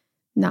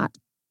not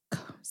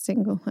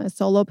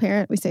solo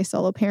parent. We say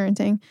solo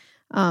parenting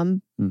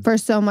for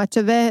so much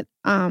of it.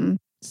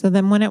 So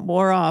then when it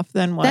wore off,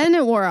 then what? Then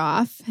it wore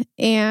off.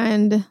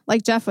 And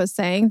like Jeff was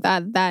saying,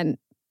 that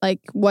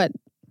like what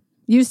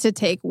used to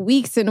take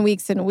weeks and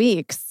weeks and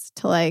weeks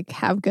to like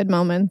have good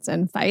moments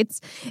and fights,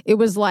 it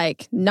was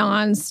like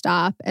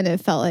nonstop. And it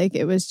felt like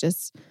it was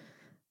just,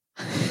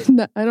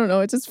 I don't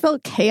know, it just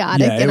felt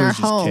chaotic in our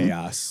home.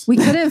 Chaos. We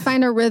couldn't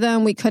find a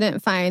rhythm. We couldn't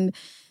find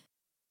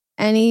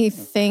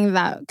anything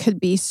that could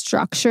be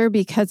structure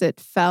because it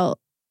felt,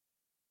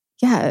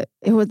 it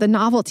was the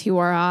novelty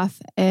wore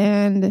off.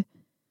 And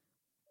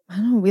I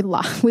don't know, we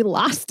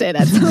lost it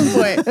at some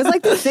point. It was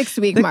like the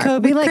 6-week mark.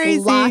 COVID We like crazy.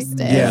 lost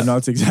it. Yeah, no,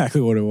 that's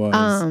exactly what it was.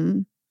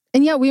 And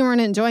we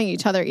weren't enjoying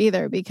each other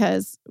either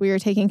because we were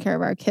taking care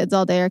of our kids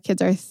all day. Our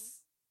kids are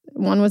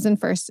one is in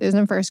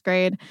first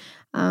grade.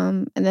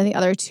 And then the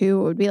other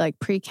 2 would be like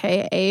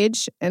pre-K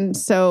age. And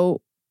so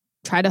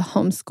try to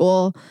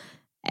homeschool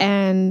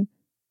and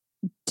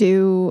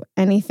do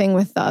anything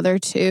with the other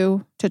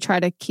 2 to try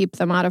to keep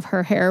them out of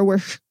her hair, where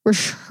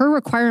her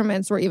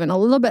requirements were even a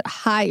little bit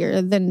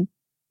higher than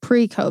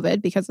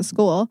pre-COVID because of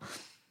school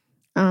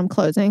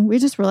closing. We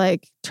just were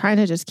like trying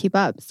to just keep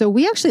up. So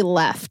we actually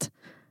left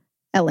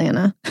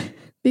Atlanta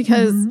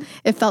because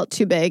it felt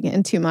too big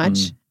and too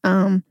much.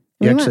 You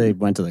actually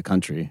went to the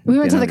country. We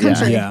went to the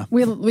country. Yeah.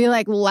 We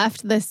like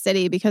left the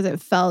city because it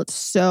felt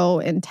so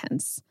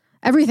intense.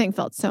 Everything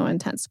felt so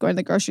intense. Going to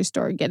the grocery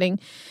store, getting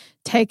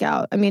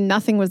takeout. I mean,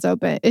 nothing was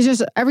open. It's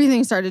just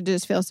everything started to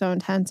just feel so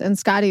intense. And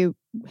Scotty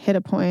hit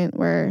a point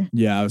where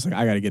I was like,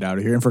 I got to get out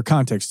of here. And for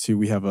context too,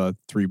 we have a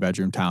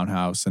 3-bedroom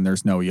townhouse and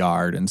there's no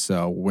yard. And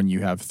so when you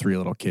have 3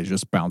 little kids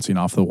just bouncing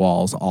off the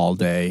walls all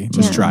day,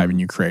 just driving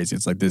you crazy,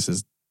 it's like, this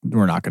is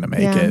we're not going to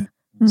make Yeah. it.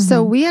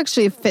 So Mhm. we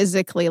actually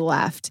physically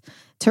left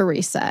to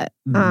reset.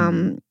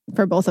 Mhm.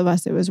 For both of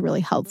us, it was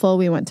really helpful.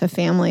 We went to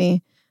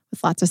family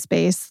with lots of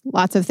space,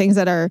 lots of things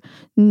that are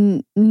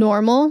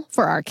normal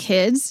for our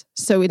kids.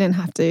 So we didn't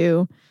have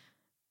to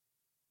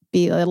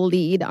be a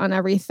lead on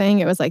everything.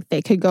 It was like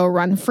they could go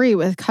run free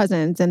with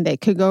cousins and they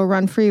could go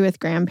run free with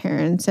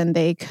grandparents and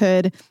they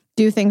could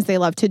do things they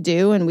love to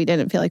do. And we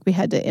didn't feel like we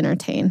had to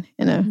entertain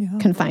in a Yeah.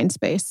 confined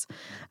space.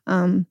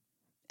 And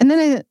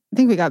then I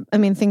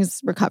think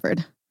things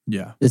recovered.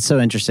 Yeah. It's so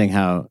interesting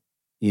how,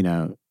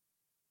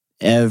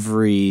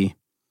 every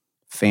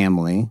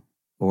family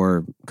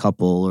or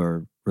couple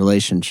or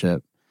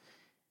relationship,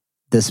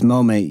 this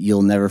moment,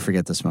 you'll never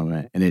forget this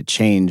moment. And it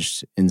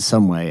changed in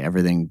some way,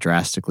 everything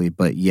drastically,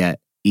 but yet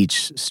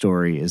each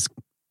story is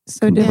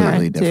So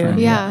completely different, different.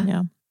 too.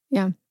 Yeah.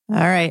 Yeah. All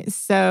right.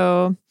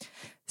 So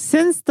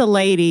since the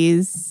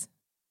ladies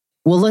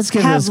Well, let's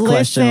give have this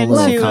question a listened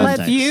little to a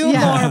context. few Yeah.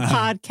 more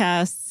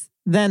podcasts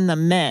than the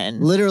men,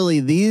 Literally,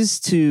 these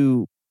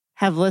two,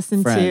 have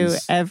listened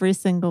friends. to every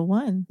single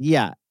one.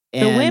 yeah. The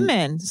and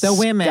women.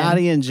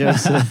 Scotty and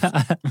Joseph.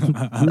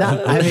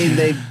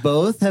 They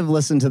both have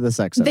listened to the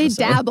sex They episode.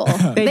 dabble.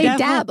 They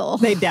dabble.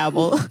 They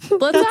dabble. Let's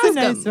That's a ask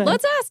nice them. one.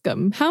 Let's ask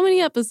them how many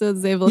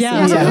episodes they've listened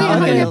Yeah. to. How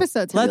many Yeah.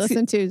 episodes have you Let's-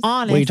 listened to?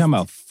 Honest. What are you talking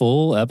about?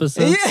 Full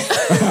episodes?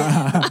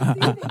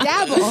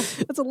 Dabble.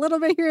 It's a little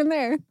bit here and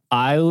there.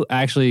 I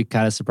actually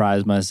kind of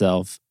surprised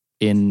myself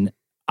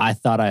I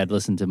thought I had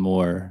listened to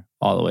more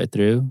all the way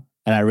through.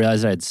 And I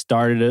realized I had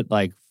started at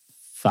like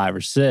 5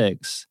 or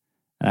 6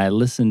 and I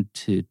listened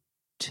to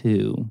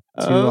 2.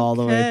 All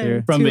the way Okay.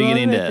 through. From 2 all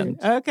beginning the to way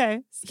end. through. Okay.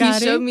 He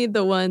Scotty? showed me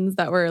the ones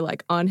that were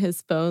like on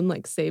his phone,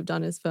 like saved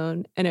on his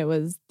phone. And it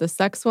was the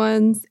sex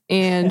ones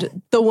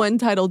and the one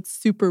titled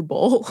Super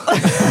Bowl.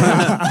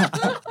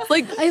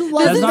 Like, I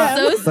love this is not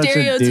so such a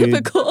dude.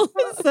 stereotypical.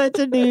 Such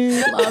a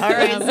dude. All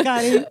right, him.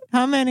 Scotty.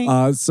 How many?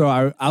 So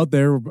I out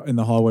there in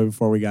the hallway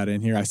before we got in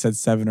here, I said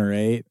 7 or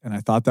 8, and I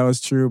thought that was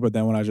true. But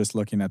then when I was just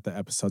looking at the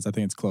episodes, I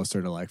think it's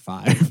closer to like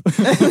 5.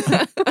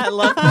 I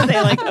love how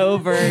they like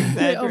over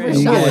exaggerate.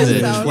 overshot What was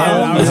it? themselves.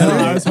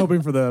 I was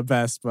hoping for the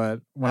best, but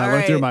when I All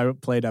looked through right. my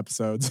played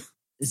episodes,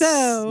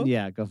 So-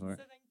 yeah, go for it.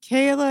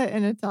 Kayla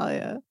and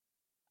Natalia,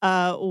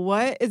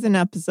 what is an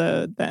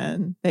episode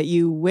then that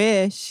you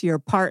wish your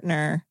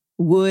partner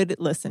would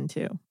listen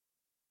to?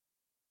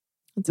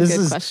 That's a This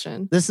good is-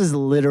 question. This is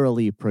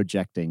literally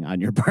projecting on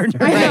your partner.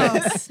 I know.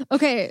 Right.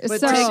 Okay, But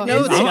so take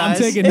notes, I'm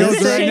taking Is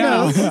notes it right shaming?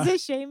 now. Is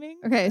it shaming?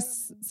 okay,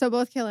 so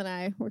both Kayla and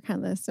I were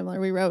kind of similar.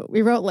 We wrote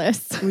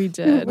lists. We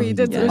did. We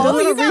did Yeah. a Oh,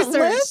 little you got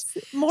research. lists?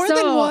 More than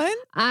So- one?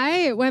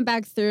 I went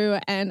back through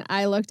and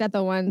I looked at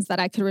the ones that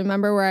I could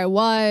remember where I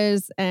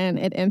was, and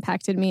it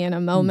impacted me in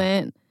a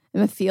moment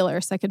in the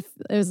feeler. So it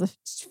was a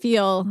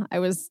feel. I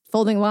was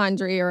folding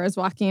laundry or I was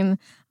walking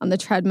on the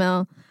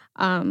treadmill.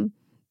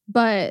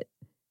 But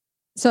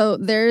so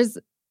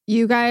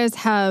you guys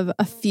have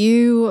a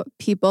few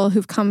people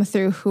who've come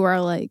through who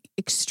are like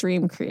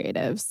extreme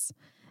creatives,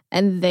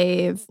 and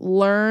they've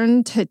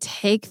learned to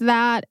take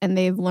that and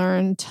they've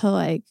learned to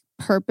like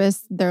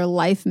purpose their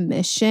life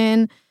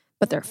mission,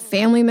 but their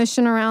family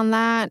mission around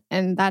that.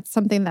 And that's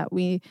something that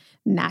we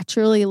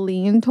naturally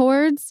lean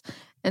towards.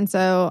 And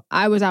so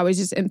I was always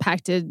just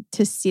impacted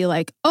to see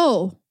like,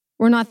 oh,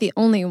 we're not the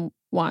only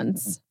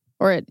ones,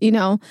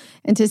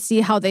 and to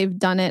see how they've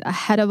done it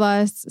ahead of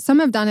us. Some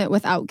have done it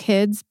without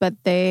kids, but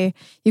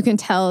you can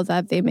tell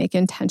that they make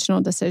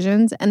intentional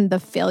decisions, and the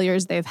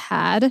failures they've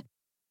had,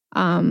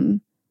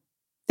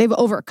 they've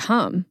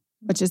overcome,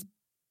 which is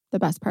the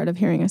best part of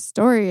hearing a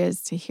story,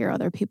 is to hear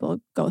other people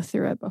go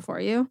through it before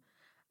you.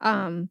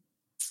 And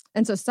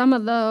so some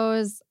of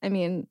those,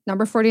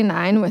 number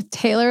 49 with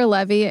Taylor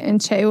Levy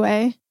and Che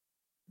Wei,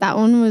 that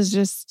one was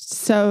just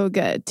so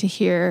good to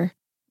hear.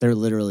 They're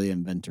literally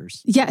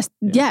inventors. Yes,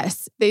 Yeah.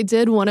 yes. They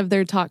did one of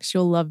their talks.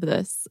 You'll love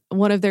this.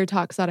 One of their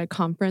talks at a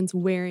conference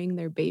wearing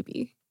their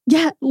baby.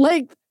 Yeah,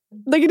 like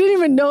I didn't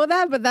even know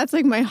that, but that's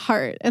like my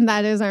heart. And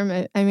that is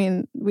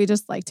we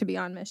just like to be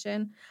on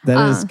mission.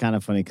 That is kind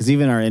of funny because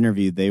even our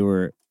interview, they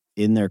were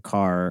in their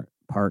car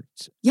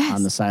parked Yes.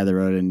 on the side of the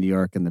road in New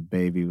York, and the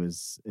baby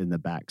was in the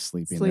back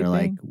sleeping. They're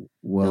like, Sleeping.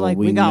 well, They're like,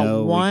 we we got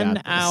know 1 we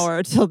got this.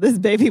 hour till this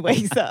baby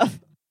wakes up.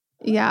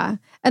 Yeah.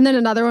 And then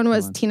another one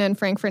was Come on. Tina and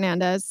Frank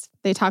Fernandez.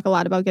 They talk a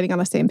lot about getting on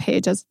the same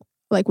page as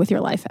like with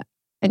your life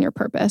and your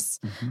purpose.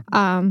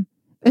 Mhm.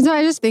 And so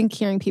I just think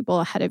hearing people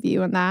ahead of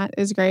you and that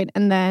is great.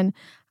 And then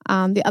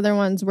the other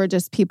ones were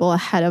just people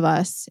ahead of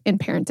us in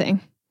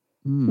parenting,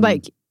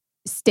 like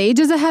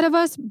stages ahead of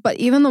us, but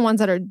even the ones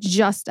that are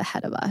just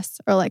ahead of us,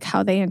 or like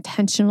how they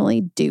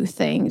intentionally do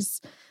things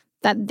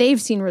that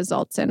they've seen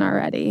results in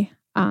already.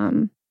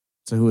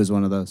 So who is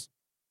one of those?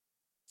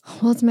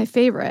 Well, it's my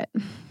favorite.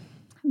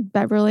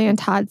 Beverly and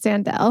Todd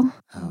Sandell.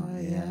 Oh,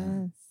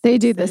 yeah. They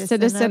do the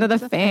citizen of the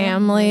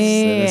family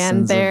Citizens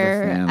and of the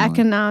their family.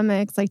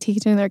 economics, like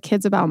teaching their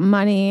kids about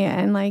money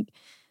and like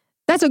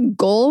that's a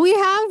goal we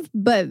have,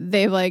 but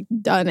they've like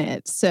done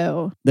it.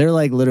 So They're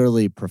like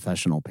literally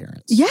professional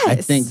parents. Yes. I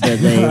think that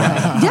they.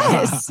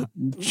 yes,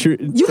 you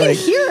can like,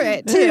 hear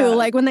it too, Yeah.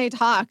 like when they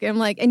talk. I'm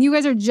like, and you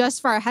guys are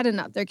just far ahead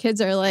enough. Their kids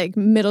are like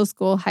middle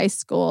school, high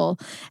school,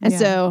 and Yeah.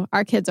 so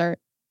our kids are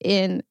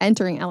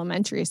entering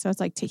elementary. So it's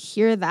like to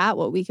hear that,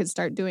 what we could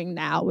start doing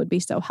now would be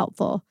so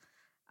helpful.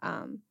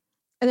 And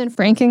then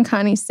Frank and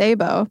Connie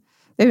Sabo,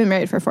 they've been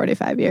married for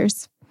 45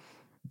 years.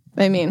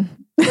 I mean,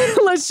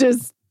 let's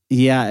just.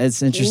 Yeah,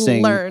 it's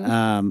interesting.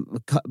 Learn.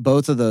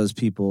 Both of those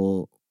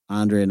people,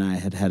 Andre and I,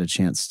 had a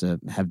chance to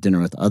have dinner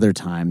with other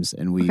times,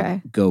 and we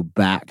Okay. go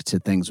back to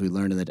things we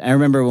learned in the. I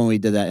remember when we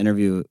did that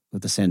interview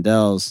with the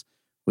Sandells,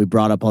 we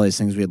brought up all these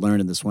things we had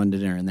learned in this one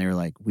dinner, and they were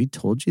like, "We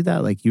told you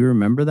that? Like, you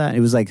remember that?"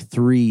 It was like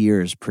 3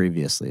 years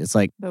previously. It's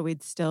like, But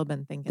we'd still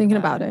been thinking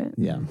About it.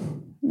 yeah.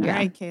 All Yeah.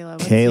 right, Kayla,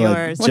 what's Kayla,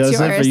 yours? What's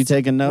Joseph, are yours? you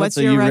taking notes? What's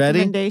Are your you ready?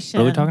 recommendation?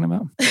 What are we talking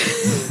about?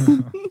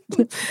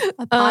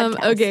 A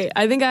podcast. Okay,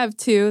 I think I have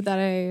two that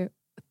I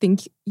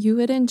think you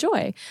would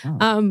enjoy.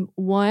 Oh.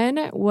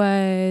 One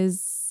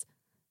was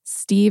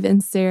Steve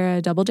and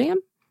Sarah Double Jam.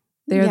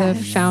 They're the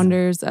Yes.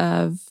 founders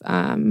of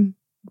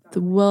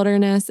the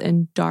Wilderness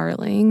and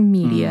Darling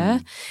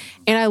Media.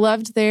 And I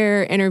loved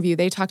their interview.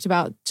 They talked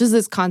about just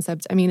this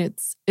concept. I mean,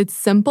 it's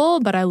simple,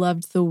 but I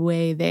loved the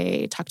way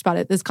they talked about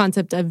it. This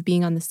concept of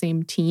being on the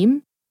same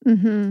team.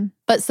 Mm-hmm.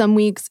 But some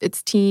weeks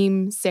it's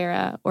Team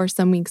Sarah or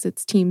some weeks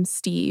it's Team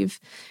Steve.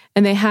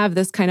 And they have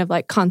this kind of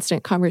like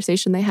constant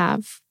conversation they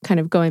have kind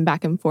of going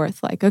back and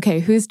forth like, okay,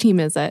 whose team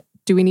is it?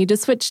 Do we need to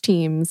switch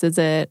teams? Is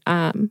it,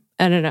 I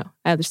don't know.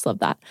 I just love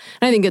that.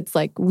 And I think it's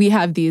like we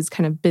have these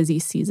kind of busy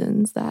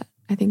seasons that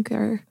I think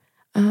are,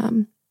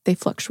 they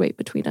fluctuate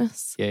between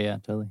us. Yeah,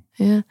 totally.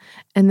 Yeah.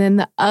 And then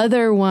the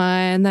other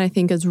one that I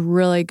think is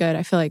really good,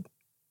 I feel like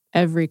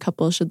every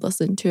couple should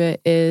listen to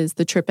it, is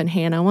the Trip and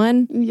Hannah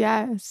one,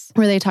 Yes.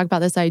 where they talk about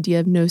this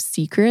idea of no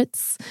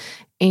secrets.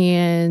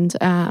 And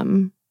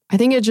I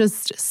think it's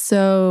just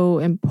so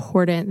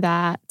important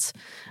that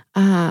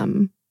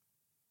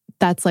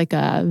that's like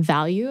a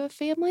value of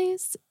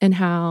families and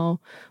how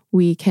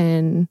we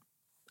can,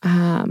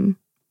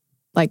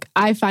 like,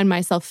 I find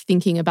myself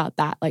thinking about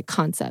that like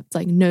concept,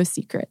 like no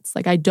secrets.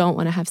 Like, I don't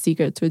want to have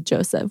secrets with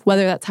Joseph,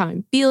 whether that's how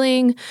I'm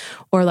feeling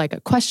or like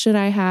a question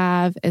I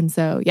have. And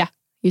so, yeah,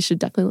 you should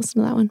definitely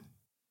listen to that one.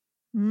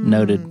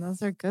 Noted.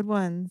 Those are good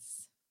ones.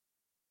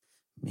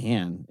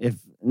 Man,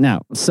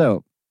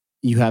 so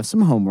you have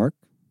some homework.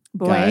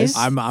 Boys. Guys,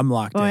 I'm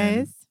locked in.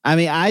 Boys. I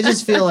mean, I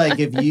just feel like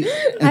if you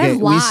have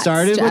we lots,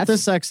 started Jeff. with the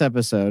sex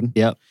episode,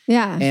 Yeah.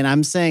 and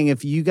I'm saying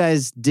if you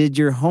guys did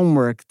your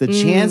homework, the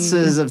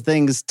chances of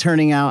things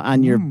turning out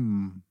on your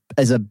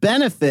as a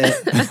benefit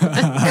could be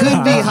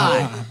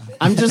high.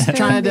 I'm just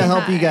trying to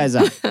help you guys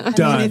out. I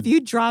Done. mean, if you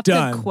dropped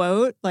Done. a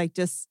quote, like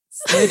just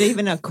slid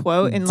even a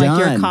quote in like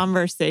your Done.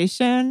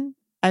 conversation,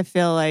 I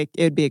feel like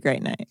it would be a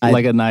great night.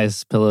 Like a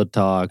nice pillow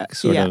talk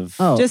sort yeah. of.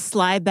 Oh, Just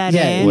slide that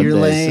yeah, in. What you're day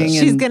is laying. it?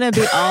 She's and- gonna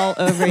be all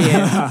over you.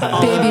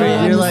 All Baby, over we're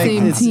on you. You're the like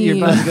same you're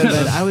about to go to team.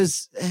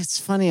 bed. It's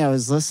funny. I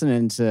was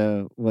listening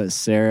to what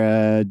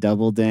Sarah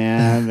Double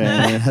Dam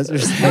and her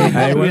husband.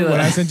 Hey, when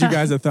I sent you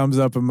guys a thumbs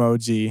up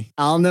emoji,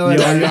 I'll know you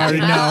it. already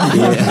know.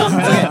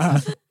 Yeah.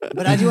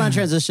 But I do want to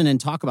transition and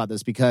talk about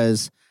this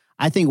because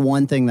I think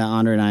one thing that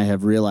Andre and I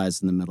have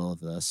realized in the middle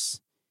of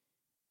this,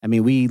 I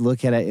mean, we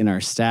look at it in our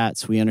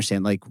stats, we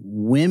understand like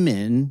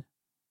women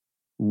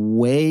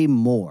way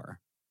more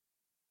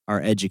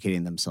are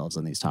educating themselves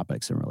on these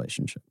topics in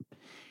relationship,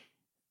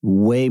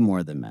 way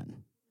more than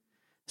men.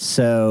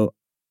 So,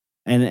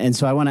 and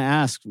so I want to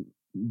ask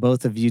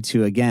both of you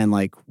two again,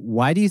 like,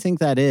 why do you think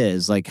that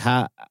is? Like,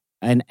 how,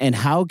 and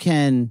how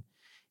can,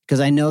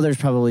 because I know there's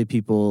probably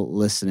people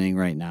listening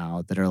right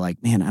now that are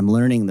like, man, I'm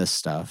learning this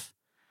stuff.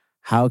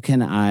 How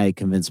can I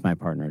convince my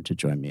partner to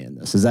join me in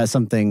this? Is that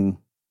something,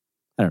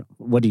 I don't know.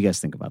 What do you guys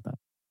think about that?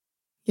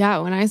 Yeah,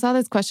 when I saw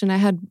this question, I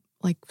had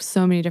like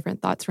so many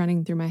different thoughts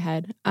running through my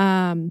head.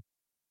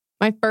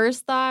 My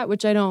first thought,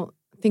 which I don't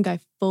think I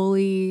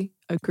fully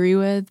agree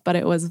with, but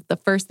it was the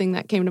first thing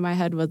that came to my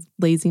head was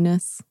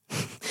laziness.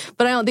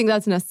 But I don't think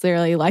that's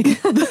necessarily like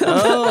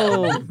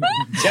Oh,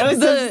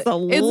 Joseph's it's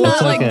not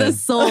It's like okay. the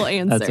sole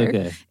answer. That's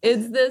okay.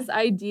 It's this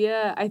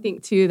idea, I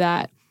think, too,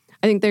 that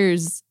I think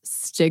there's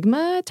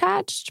stigma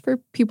attached for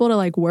people to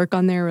like work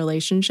on their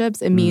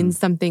relationships. It means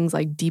something's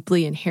like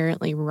deeply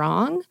inherently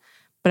wrong,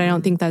 but I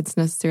don't think that's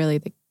necessarily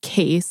the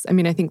case. I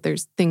mean, I think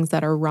there's things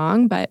that are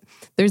wrong, but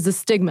there's a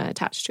stigma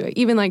attached to it.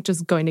 Even like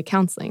just going to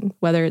counseling,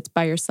 whether it's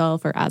by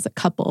yourself or as a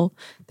couple,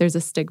 there's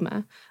a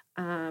stigma.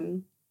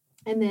 And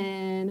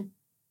then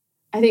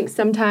I think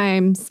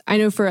sometimes, I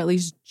know for at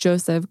least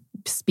Joseph,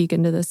 speak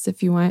into this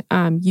if you want,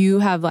 you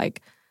have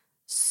like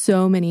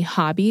so many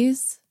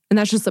hobbies, and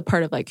that's just a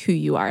part of like who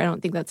you are. I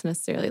don't think that's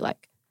necessarily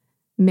like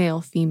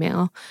male,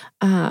 female,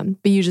 but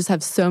you just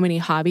have so many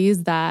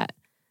hobbies that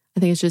I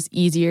think it's just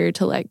easier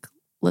to like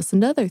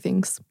listen to other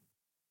things.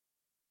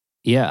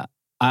 Yeah.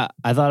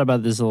 I thought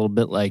about this a little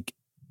bit. Like,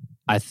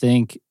 I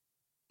think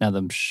now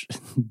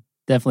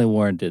definitely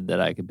warranted that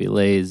I could be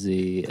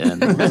lazy,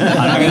 and I'm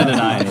not going to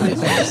deny any of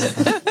these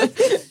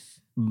things.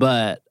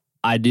 But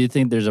I do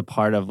think there's a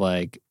part of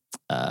like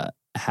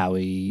how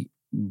we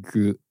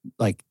grew,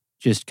 like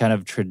just kind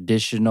of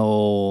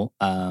traditional,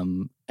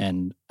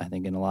 and I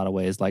think in a lot of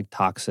ways like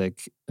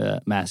toxic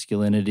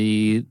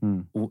masculinity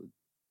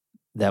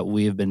that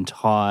we have been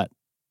taught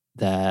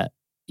that,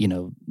 you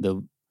know,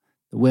 the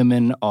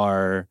women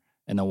are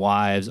and the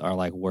wives are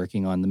like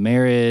working on the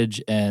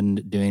marriage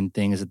and doing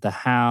things at the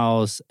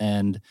house,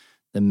 and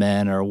the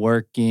men are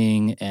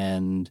working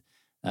and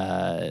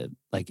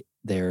like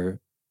they're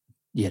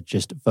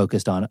just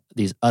focused on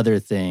these other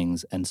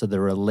things. And so the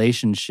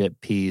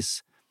relationship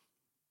piece,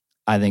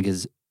 I think,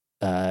 is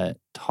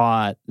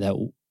taught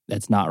that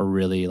that's not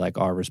really like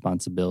our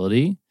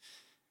responsibility.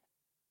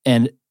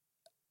 And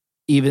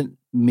even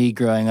me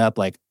growing up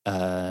like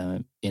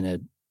in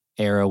an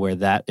era where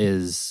that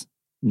is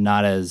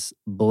not as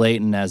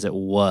blatant as it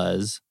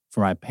was for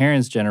my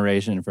parents'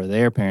 generation and for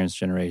their parents'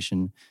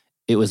 generation,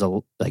 it was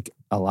a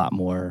lot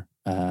more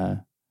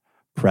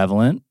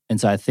prevalent. And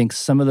so I think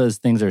some of those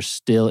things are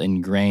still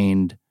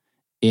ingrained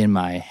in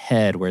my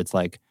head, where it's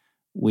like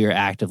we are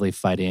actively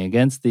fighting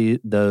against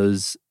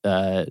those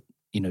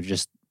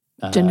just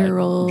gender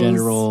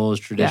roles,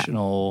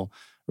 traditional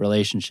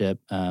relationship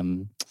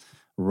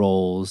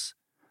roles.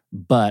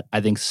 But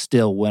I think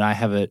still when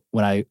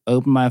I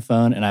open my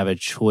phone and I have a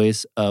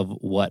choice of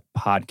what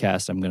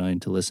podcast I'm going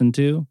to listen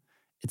to,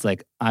 it's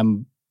like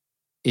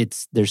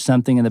there's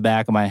something in the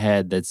back of my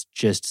head that's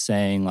just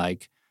saying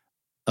like,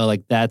 oh,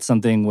 like that's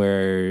something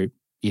where,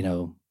 you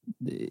know,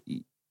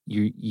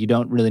 you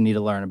don't really need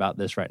to learn about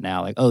this right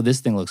now. Like, oh,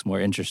 this thing looks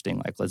more interesting.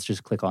 Like, let's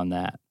just click on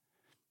that.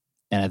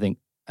 And I think,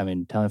 I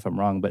mean, tell me if I'm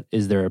wrong, but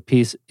is there a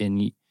piece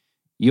in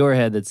your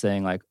head that's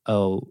saying like,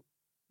 oh,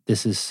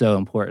 this is so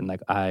important.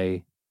 Like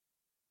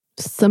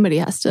somebody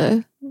has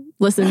to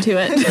listen to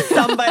it.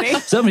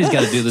 Somebody's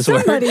got to do this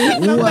work. Somebody's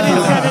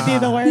got to do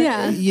the work.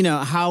 Yeah. You know,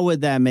 how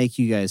would that make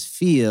you guys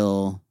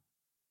feel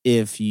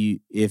if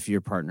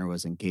your partner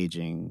was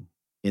engaging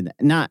in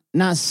that?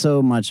 Not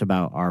so much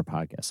about our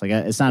podcast. Like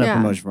it's not a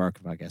promotion for our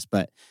podcast,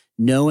 but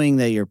knowing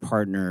that your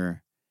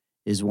partner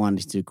is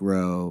wanting to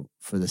grow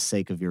for the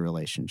sake of your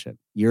relationship.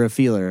 You're a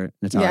feeler,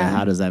 Natalia.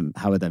 Yeah.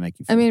 How would that make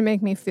you feel? I mean, it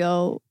made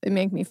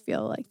me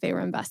feel like they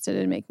were invested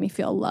and make me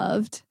feel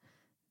loved.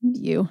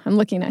 I'm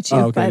looking at you.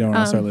 Oh, okay. But, You don't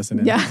want to start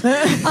listening. Yeah.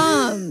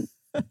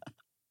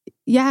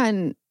 Yeah.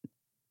 And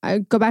I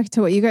go back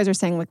to what you guys are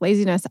saying, like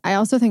laziness. I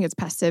also think it's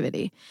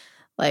passivity.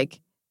 Like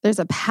there's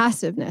a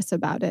passiveness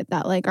about it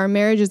that like our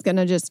marriage is going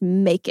to just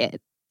make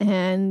it.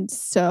 And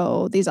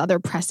so these other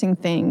pressing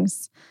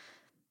things,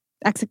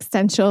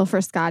 existential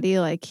for Scotty,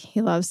 like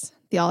he loves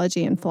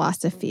theology and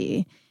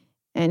philosophy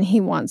and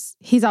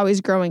he's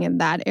always growing in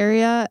that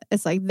area.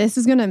 It's like, this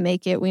is going to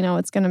make it. We know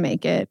it's going to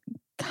make it.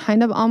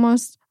 Kind of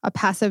almost a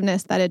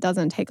passiveness that it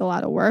doesn't take a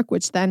lot of work,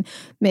 which then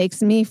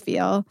makes me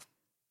feel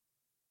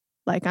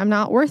like I'm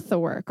not worth the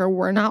work or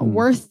we're not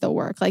worth the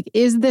work. Like,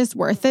 is this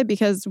worth it?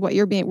 Because what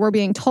we're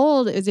being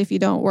told is if you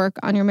don't work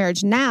on your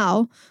marriage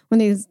now, when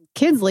these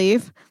kids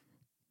leave,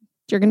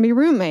 you're going to be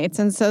roommates.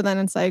 And so then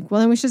it's like,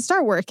 well, then we should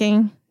start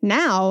working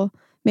now.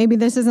 Maybe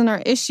this isn't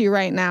our issue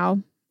right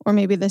now, or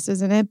maybe this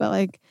isn't it, but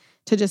like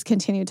to just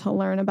continue to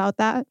learn about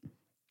that.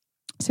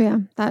 So yeah,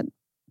 that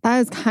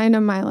is kind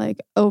of my like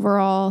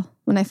overall,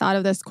 when I thought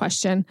of this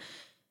question,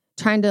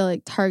 trying to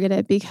like target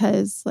it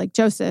because like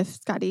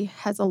Scotty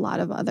has a lot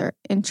of other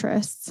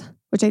interests,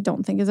 which I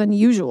don't think is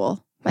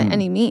unusual by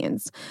any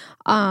means.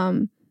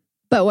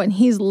 But when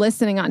he's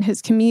listening on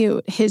his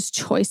commute, his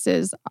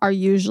choices are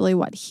usually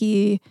what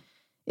he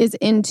is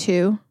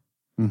into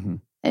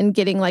and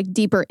getting like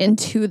deeper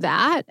into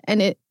that.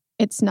 And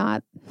it's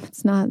not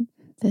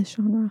this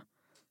genre.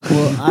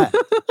 Well,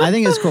 I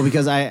think it's cool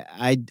because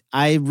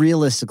I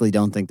realistically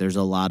don't think there's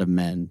a lot of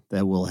men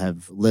that will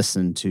have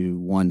listened to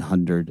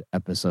 100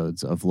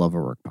 episodes of Love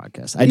or Work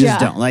podcast. I just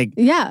don't. Like,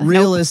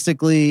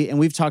 realistically, and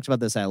we've talked about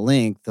this at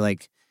length,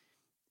 like,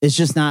 it's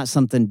just not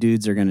something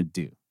dudes are going to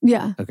do.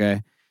 Yeah.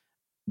 Okay.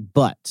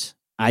 But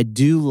I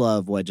do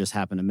love what just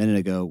happened a minute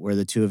ago where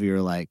the two of you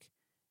are like,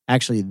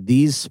 actually,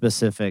 these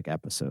specific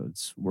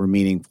episodes were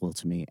meaningful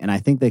to me. And I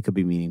think they could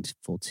be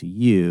meaningful to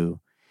you.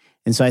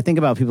 And so I think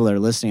about people that are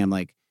listening. I'm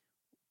like,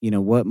 you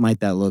know, what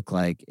might that look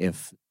like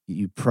if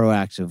you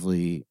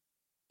proactively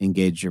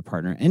engage your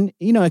partner? And,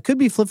 you know, it could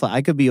be flip-flop.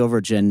 I could be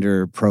over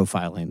gender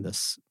profiling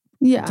this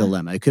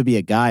dilemma. It could be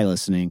a guy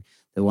listening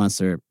that wants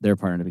their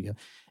partner to be good.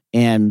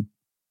 And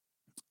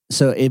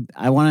so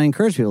I want to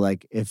encourage people,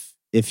 like,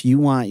 if you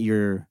want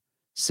your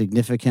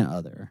significant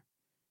other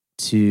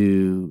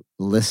to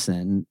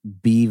listen,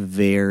 be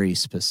very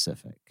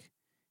specific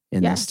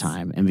in this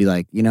time and be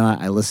like, you know what,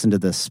 I listened to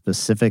this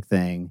specific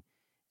thing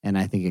and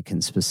I think it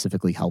can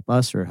specifically help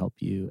us or help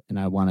you, and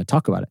I want to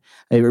talk about it.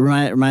 It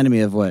reminded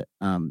me of what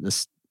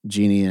this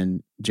Jeannie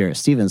and Jarrett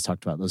Stevens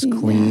talked about, those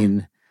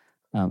clean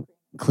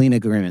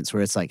agreements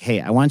where it's like,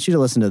 hey, I want you to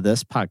listen to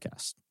this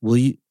podcast. Will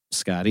you,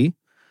 Scotty,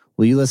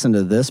 listen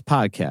to this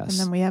podcast? And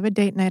then we have a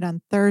date night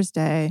on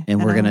Thursday.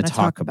 And we're going to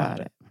talk about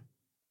it.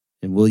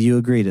 And will you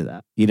agree to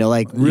that?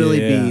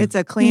 Really Yeah. be. It's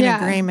a clean Yeah.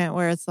 agreement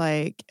where it's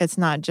like, it's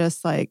not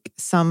just like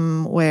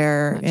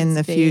somewhere Not in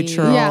the just fade.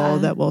 future Yeah.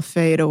 that will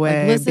fade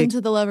away. Like, listen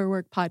to the Love or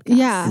Work podcast.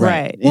 Yeah.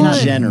 Right. In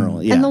Well,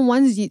 general. Yeah. And the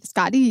ones,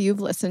 Scotty,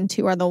 you've listened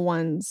to are the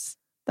ones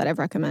that I've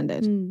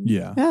recommended Mm.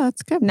 Yeah. Yeah,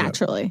 that's good.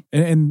 naturally.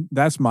 And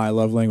that's my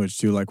love language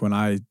too. Like when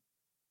I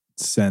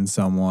send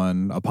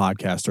someone a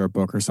podcast or a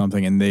book or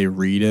something and they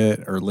read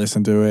it or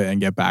listen to it and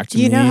get back to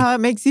me. You know how it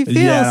makes you feel.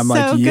 Yeah, and I'm so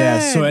like, good.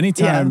 yeah. So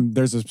anytime Yeah.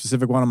 there's a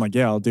specific one, I'm like,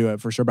 yeah, I'll do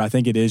it for sure. But I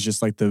think it is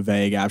just like the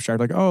vague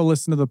abstract, like, oh,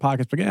 listen to the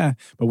podcast. But yeah.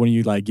 But when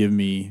you like give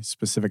me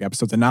specific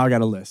episodes, and now I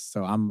got a list,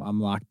 so I'm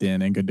locked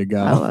in and good to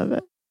go. I love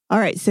it. All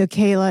right. So,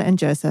 Kayla and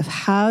Joseph,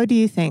 how do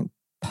you think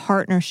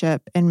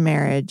partnership and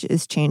marriage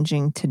is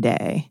changing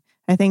today?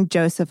 I think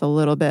Joseph a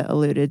little bit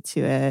alluded to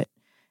it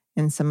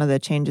in some of the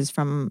changes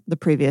from the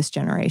previous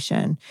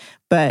generation.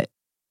 But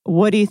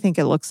what do you think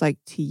it looks like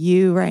to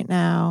you right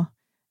now?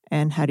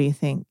 And how do you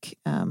think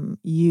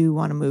you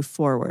want to move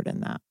forward in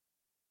that?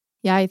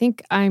 Yeah,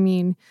 I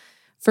mean,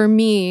 for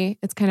me,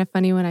 it's kind of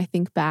funny when I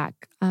think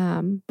back.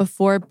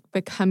 Before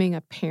becoming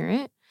a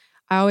parent,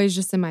 I always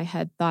just in my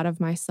head thought of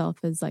myself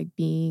as like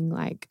being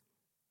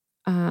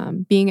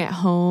at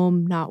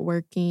home, not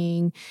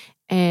working.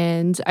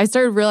 And I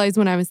started to realize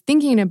when I was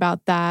thinking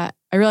about that,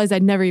 I realized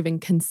I'd never even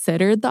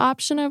considered the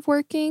option of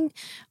working.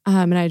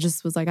 And I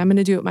just was like, I'm going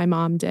to do what my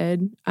mom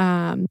did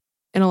in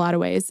a lot of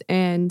ways.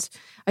 And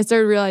I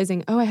started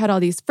realizing, I had all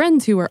these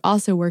friends who were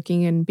also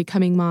working and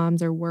becoming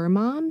moms or were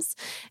moms.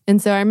 And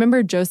so I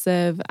remember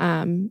Joseph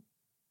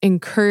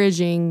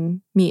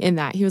encouraging me in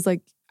that. He was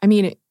like, I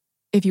mean,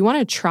 if you want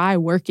to try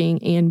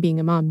working and being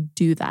a mom,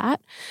 do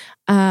that.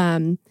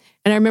 And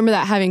I remember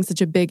that having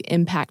such a big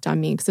impact on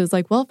me because it was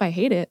like, well, if I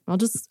hate it,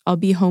 I'll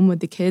be home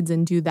with the kids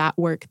and do that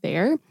work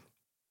there.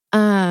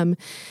 And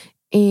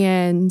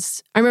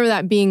I remember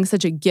that being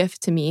such a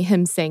gift to me,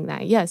 him saying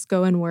that, yes,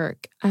 go and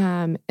work.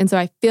 And so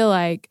I feel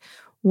like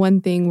one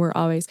thing we're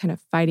always kind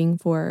of fighting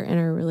for in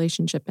our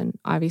relationship, and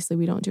obviously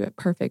we don't do it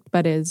perfect,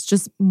 but is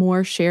just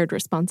more shared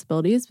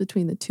responsibilities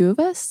between the two of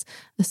us,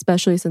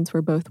 especially since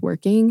we're both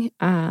working.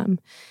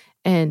 And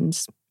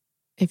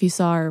if you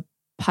saw our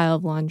pile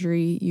of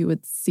laundry, you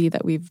would see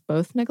that we've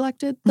both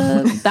neglected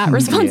that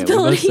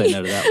responsibility.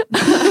 Yeah, we both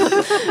say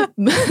no to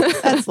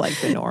that. That's like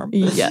the norm.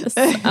 Yes.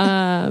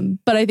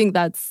 But I think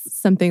that's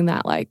something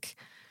that like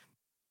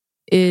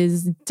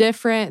is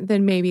different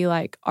than maybe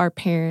like our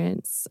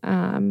parents,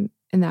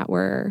 and that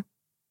we're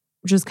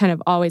just kind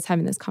of always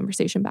having this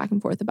conversation back and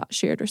forth about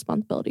shared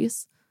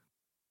responsibilities.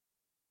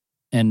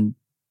 And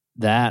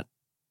that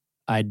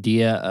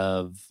idea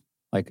of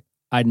like,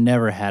 I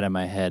never had in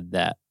my head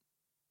that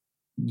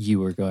you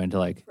were going to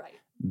like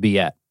be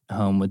at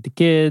home with the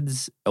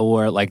kids,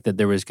 or like that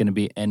there was going to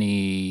be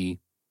any,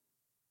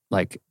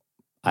 like,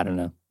 I don't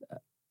know,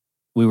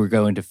 we were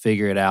going to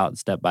figure it out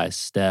step by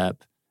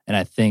step. And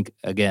I think,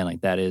 again,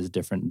 like that is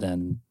different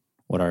than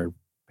what our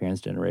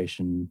parents'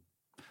 generation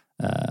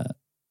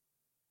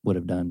would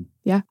have done.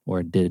 Yeah.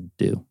 Or did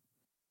do.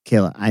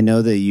 Kayla, I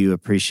know that you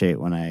appreciate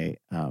when I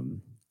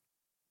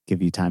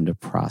give you time to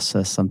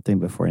process something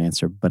before I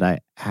answer, but I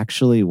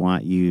actually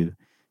want you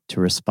to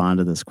respond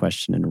to this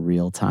question in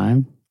real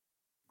time.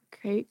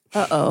 Great.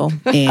 Uh-oh.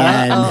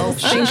 And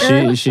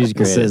she's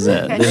great. This is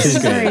it. Okay, This is this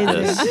is great.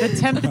 crazy.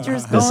 The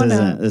temperature's This going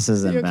isn't. up. This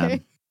isn't You bad.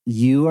 okay?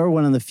 You are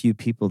one of the few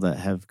people that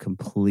have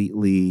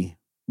completely.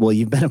 Well,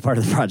 you've been a part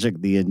of the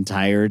project the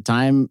entire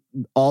time,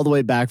 all the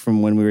way back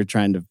from when we were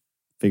trying to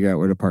figure out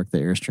where to park the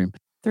Airstream.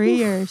 3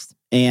 years.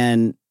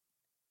 And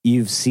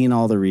you've seen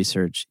all the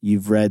research.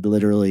 You've read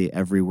literally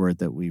every word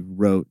that we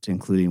wrote,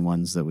 including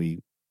ones that we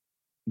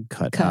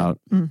cut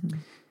out. Mhm.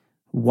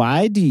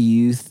 Why do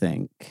you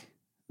think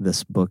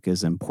this book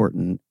is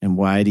important, and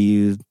what do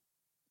you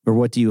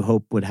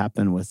hope would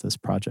happen with this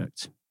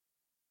project?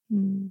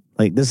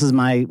 Like, this is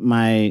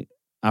my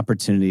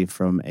opportunity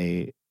for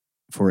an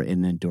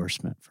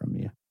endorsement from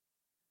you.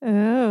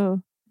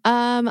 Oh.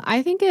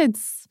 I think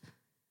it's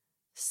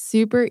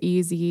super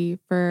easy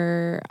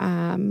for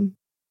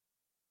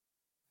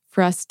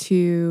us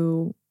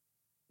to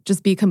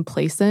just be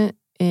complacent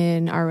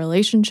in our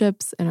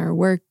relationships and our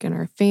work and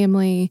our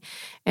family.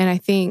 And I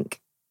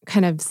think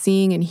kind of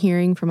seeing and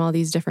hearing from all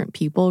these different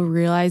people,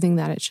 realizing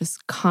that it's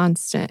just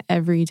constant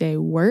everyday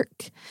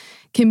work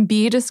can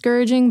be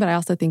discouraging, but I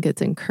also think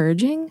it's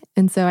encouraging.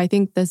 And so I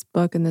think this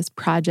book and this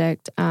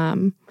project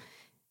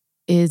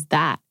is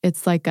that.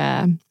 It's like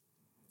a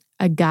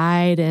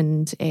guide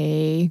and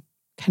a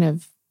kind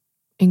of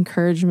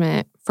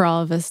encouragement for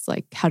all of us,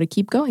 like how to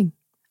keep going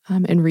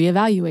and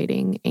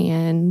reevaluating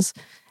and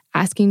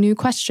asking new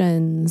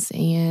questions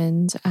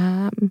and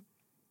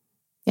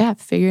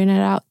figuring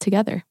it out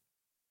together.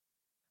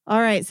 All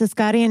right. So,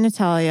 Scotty and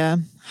Natalia,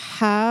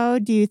 how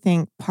do you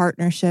think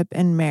partnership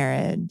and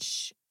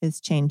marriage is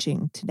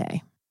changing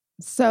today?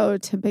 So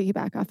to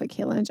piggyback off of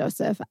Kayla and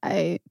Joseph,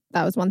 that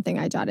was one thing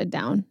I jotted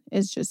down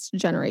is just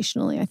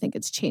generationally, I think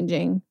it's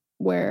changing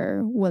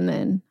where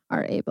women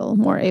are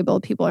more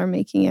able, people are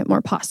making it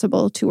more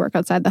possible to work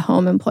outside the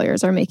home.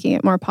 Employers are making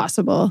it more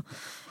possible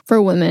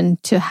for women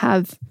to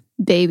have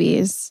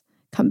babies,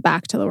 come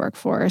back to the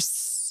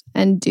workforce,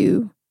 and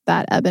do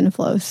that ebb and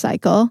flow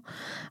cycle.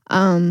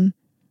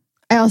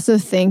 I also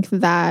think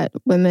that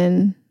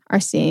women are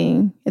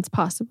seeing it's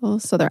possible,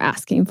 so they're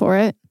asking for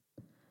it.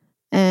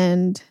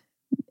 And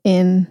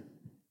in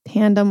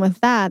tandem with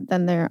that,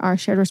 then there are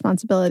shared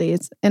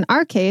responsibilities. In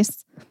our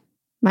case,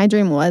 my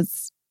dream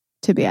was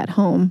to be at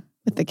home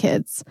with the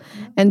kids.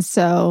 And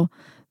so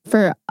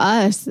for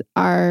us,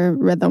 our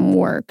rhythm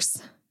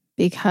works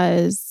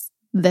because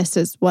this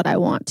is what I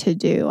want to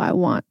do. I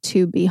want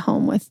to be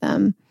home with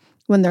them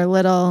when they're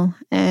little,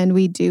 and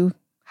we do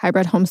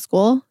hybrid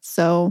homeschool.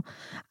 So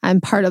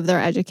I'm part of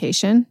their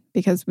education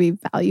because we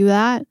value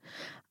that.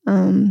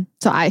 So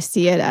I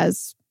see it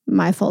as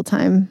my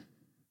full-time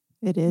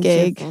It is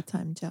gig. your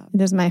full-time job.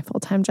 It is my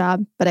full-time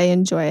job, but I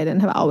enjoy it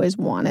and have always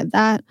wanted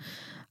that.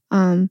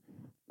 And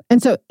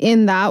so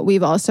in that,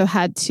 we've also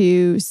had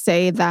to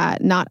say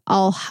that not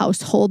all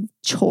household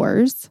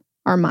chores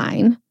are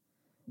mine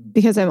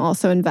because I'm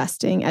also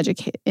investing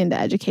into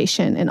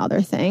education and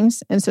other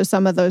things. And so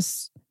some of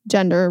those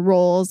gender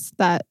roles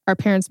that our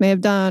parents may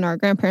have done, or our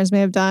grandparents may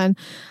have done,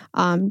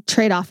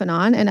 trade off and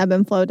on and ebb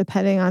and flow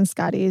depending on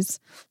Scotty's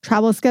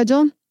travel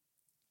schedule.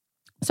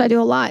 So I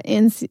do a lot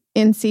in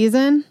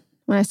season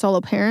when I solo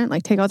parent,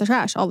 like take out the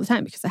trash all the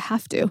time because I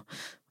have to,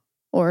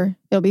 or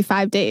it'll be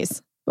 5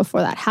 days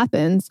before that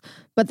happens.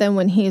 But then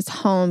when he's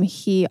home,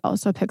 he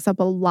also picks up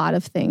a lot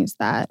of things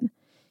that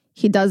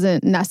he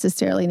doesn't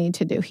necessarily need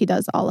to do. He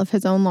does all of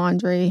his own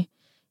laundry.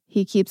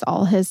 He keeps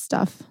all his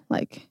stuff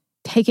like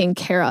taken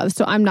care of.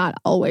 So I'm not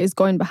always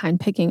going behind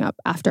picking up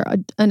after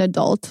an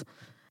adult.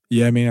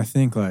 Yeah, I mean, I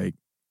think like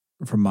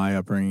from my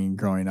upbringing,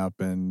 growing up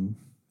in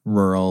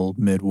rural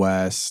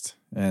Midwest,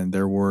 and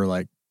there were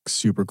like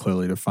super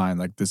clearly defined,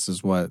 like this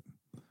is what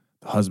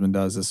the husband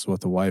does, this is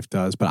what the wife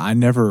does. But I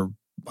never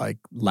like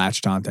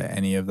latched onto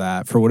any of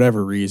that for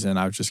whatever reason.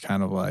 I was just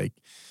kind of like,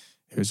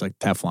 it was like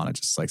Teflon. It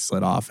just like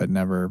slid off. It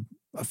never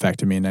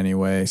affected me in any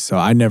way. So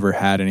I never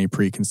had any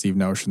preconceived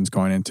notions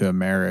going into a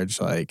marriage.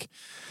 Like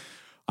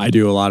I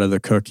do a lot of the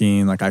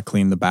cooking, like I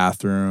clean the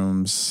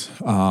bathrooms.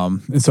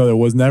 And so there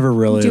was never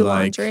really Do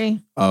like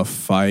laundry. a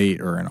fight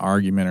or an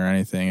argument or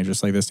anything. It's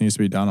just like, this needs to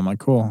be done. I'm like,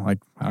 cool. Like,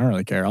 I don't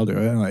really care. I'll do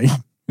it. Like,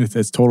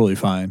 it's totally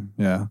fine.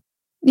 Yeah.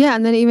 Yeah.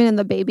 And then even in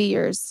the baby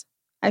years,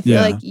 I feel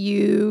Yeah. like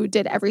you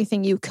did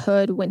everything you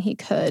could when he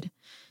could.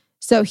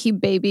 So he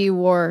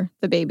wore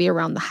the baby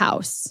around the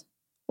house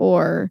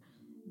or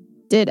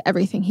did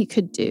everything he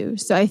could do.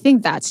 So I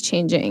think that's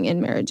changing in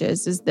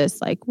marriages is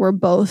this like we're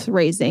both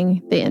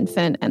raising the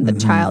infant and the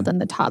Mhm. child and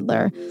the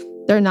toddler.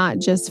 They're not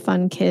just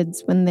fun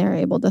kids when they're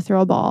able to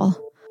throw a ball.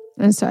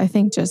 And so I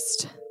think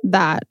just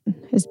that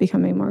is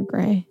becoming more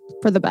gray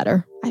for the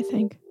better, I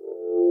think.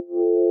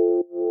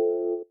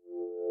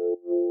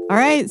 All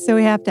right, so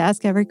we have to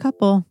ask every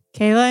couple,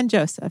 Kayla and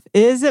Joseph,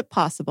 is it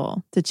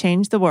possible to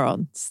change the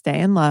world, stay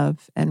in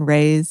love, and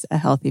raise a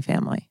healthy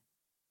family?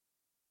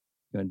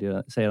 You want to do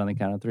it? Say it on the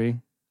count of 3?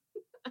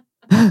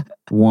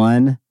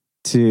 1,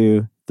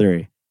 2,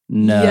 3.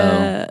 No.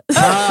 Yeah.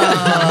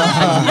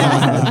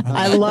 Yes,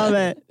 I love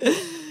it.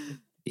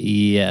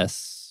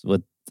 Yes,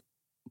 with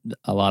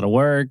a lot of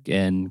work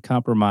and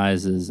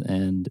compromises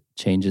and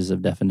changes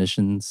of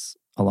definitions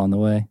along the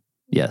way.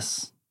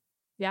 Yes.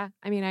 Yeah,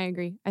 I mean, I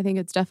agree. I think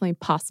it's definitely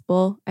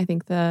possible. I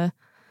think the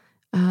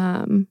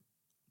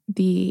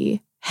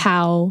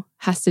how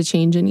has to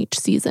change in each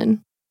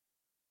season.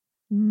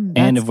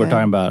 And if we're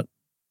talking about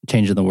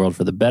changing the world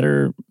for the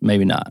better,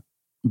 maybe not.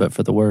 But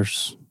for the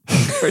worse,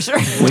 for sure,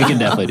 we can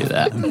definitely do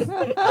that.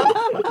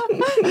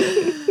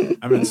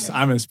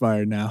 I'm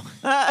inspired now.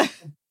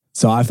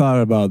 So I thought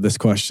about this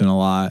question a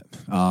lot.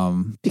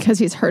 Because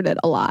he's heard it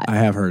a lot. I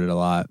have heard it a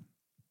lot.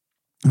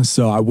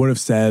 So I would have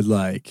said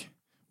like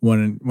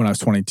when I was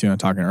 22 and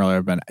talking earlier,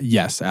 I've been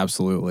yes,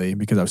 absolutely,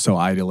 because I was so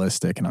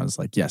idealistic and I was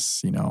like,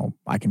 yes,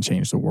 I can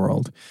change the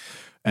world.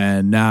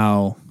 And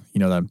now,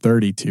 that I'm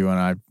 32 and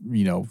I've,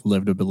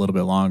 lived a little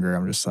bit longer,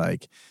 I'm just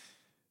like,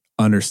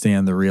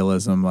 understand the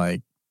realism.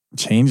 Like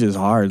change is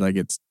hard. Like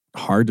it's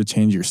hard to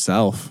change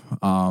yourself.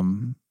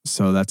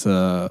 So that's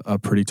a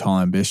pretty tall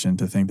ambition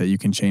to think that you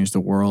can change the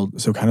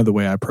world. So kind of the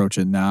way I approach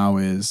it now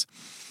is,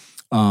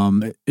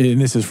 and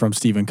this is from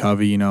Stephen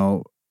Covey,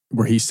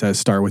 where he says,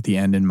 start with the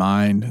end in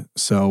mind.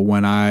 So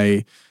when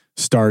I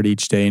start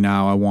each day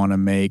now, I want to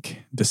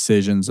make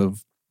decisions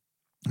of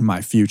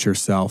my future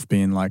self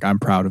being like, I'm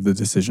proud of the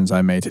decisions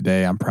I made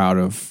today. I'm proud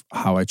of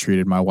how I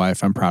treated my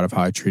wife. I'm proud of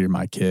how I treated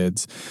my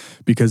kids,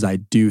 because I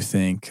do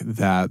think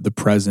that the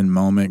present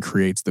moment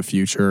creates the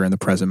future and the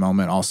present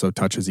moment also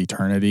touches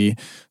eternity.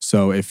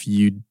 So if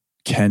you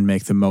can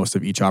make the most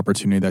of each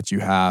opportunity that you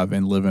have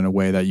and live in a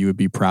way that you would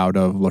be proud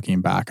of looking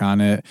back on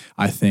it,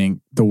 I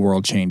think the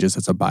world changes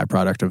as a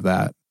byproduct of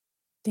that.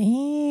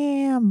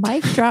 Damn,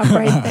 mic drop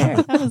right there.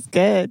 That was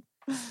good.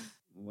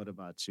 What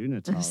about you,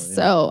 Natalia?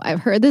 So I've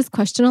heard this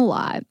question a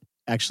lot.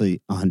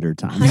 Actually, 100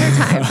 times. 100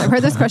 times. I've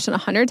heard this question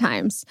 100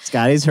 times.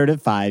 Scotty's heard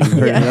it 5. You've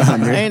heard it Yeah,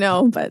 100. I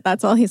know, but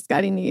that's all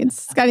Scotty needs.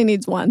 Scotty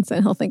needs once,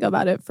 and he'll think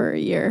about it for a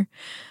year.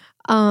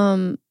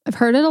 I've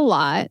heard it a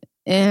lot,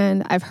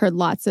 and I've heard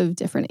lots of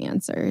different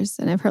answers,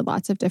 and I've heard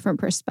lots of different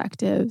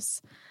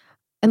perspectives.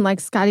 And like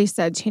Scotty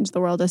said, change the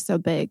world is so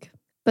big.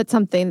 But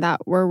something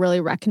that we're really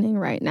reckoning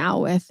right now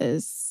with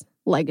is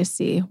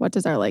legacy. What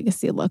does our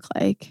legacy look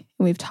like?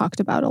 And we've talked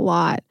about a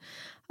lot.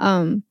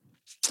 And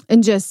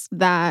just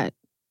that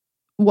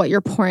what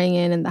you're pouring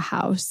in the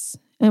house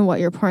and what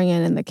you're pouring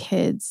in the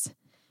kids,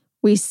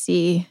 we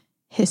see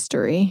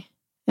history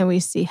and we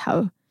see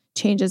how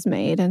change is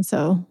made. And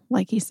so,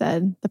 like he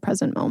said, the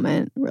present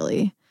moment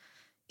really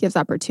gives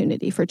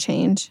opportunity for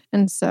change.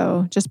 And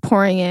so just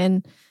pouring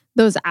in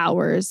those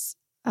hours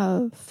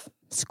of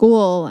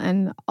school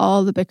and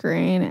all the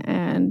bickering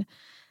and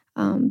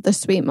the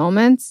sweet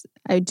moments,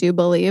 I do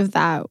believe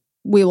that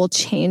we will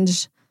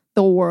change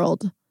the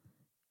world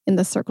in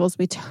the circles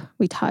we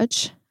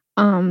touch.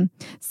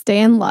 Stay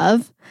in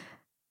love.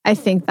 I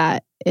think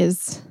that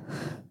is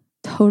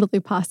totally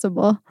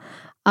possible.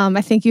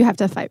 I think you have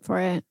to fight for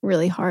it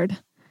really hard.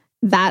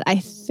 That I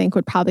think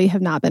would probably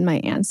have not been my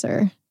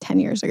answer 10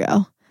 years ago.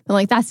 I'm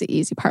like, that's the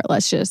easy part.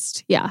 Let's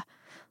just,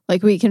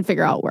 like we can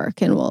figure out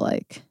work and we'll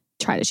like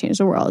try to change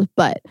the world.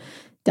 But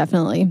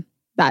definitely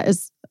that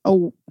is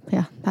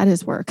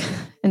work.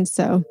 And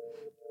so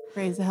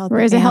raise a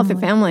healthy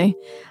family.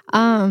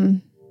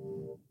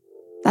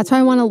 That's why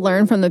I want to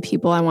learn from the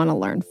people I want to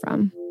learn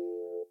from,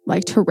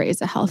 like to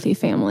raise a healthy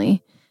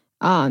family.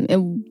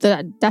 And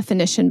the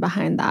definition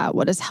behind that,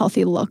 what does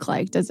healthy look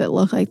like? Does it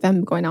look like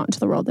them going out into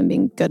the world and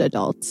being good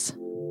adults,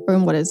 or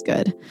what is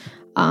good?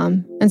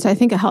 And so I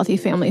think a healthy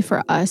family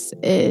for us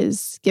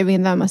is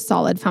giving them a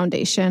solid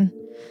foundation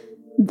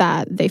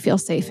that they feel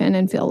safe in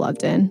and feel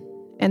loved in,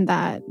 and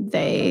that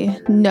they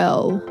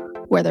know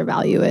where their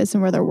value is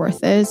and where their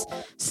worth is,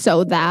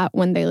 so that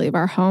when they leave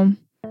our home,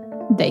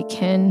 they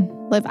can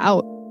live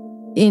out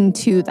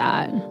into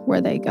that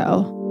where they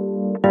go.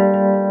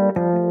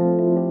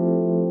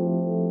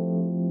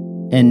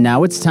 And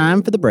now it's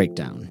time for the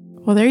breakdown.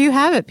 Well, there you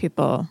have it,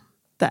 people.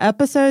 The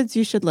episodes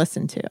you should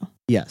listen to.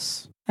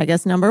 Yes. I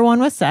guess number 1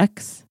 was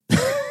sex.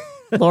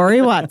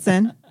 Lori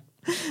Watson.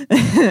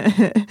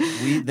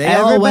 They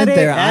all went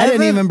there. I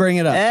didn't even bring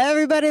it up.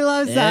 Everybody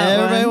loves that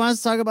Everybody one.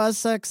 wants to talk about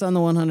sex on the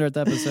 100th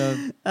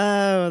episode.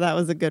 Oh, that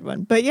was a good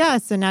one. But yeah,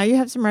 so now you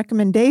have some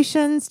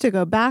recommendations to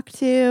go back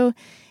to.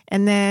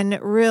 And then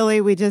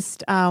really, we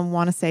just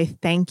want to say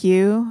thank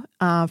you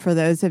for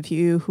those of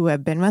you who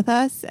have been with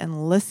us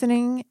and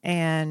listening.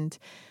 And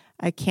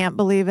I can't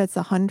believe it's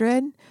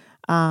 100.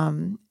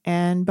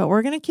 But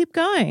we're going to keep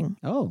going.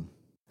 Oh.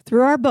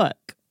 Through our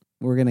book.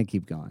 We're going to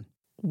keep going.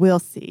 We'll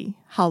see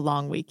how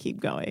long we keep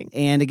going.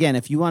 And again,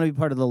 if you want to be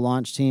part of the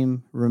launch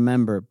team,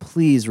 remember,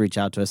 please reach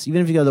out to us.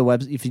 Even if you go to the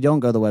web, if you don't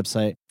go to the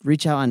website,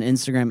 reach out on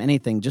Instagram,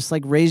 anything. Just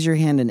like raise your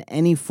hand in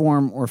any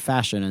form or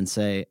fashion and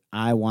say,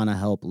 I want to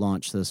help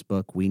launch this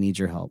book. We need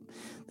your help.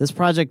 This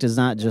project is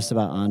not just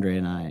about Andre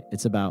and I.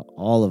 It's about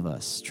all of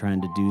us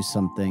trying to do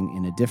something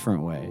in a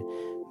different way,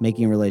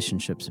 making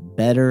relationships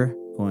better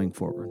going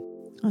forward.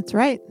 That's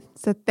right.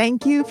 So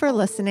thank you for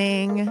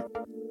listening.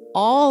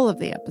 All of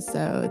the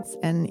episodes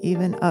and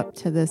even up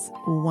to this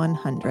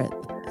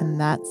 100th. And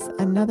that's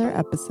another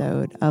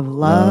episode of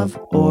Love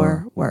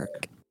or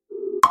Work.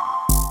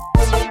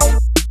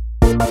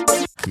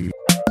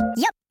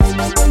 Yep.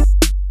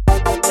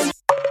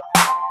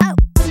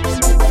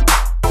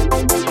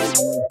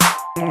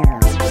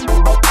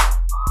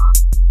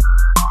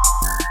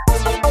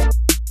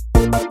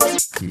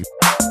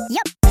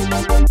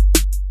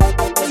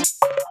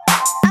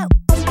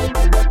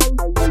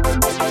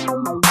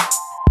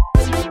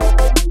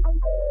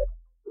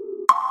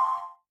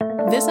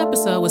 This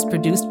episode was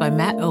produced by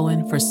Matt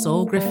Owen for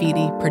Soul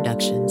Graffiti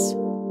Productions.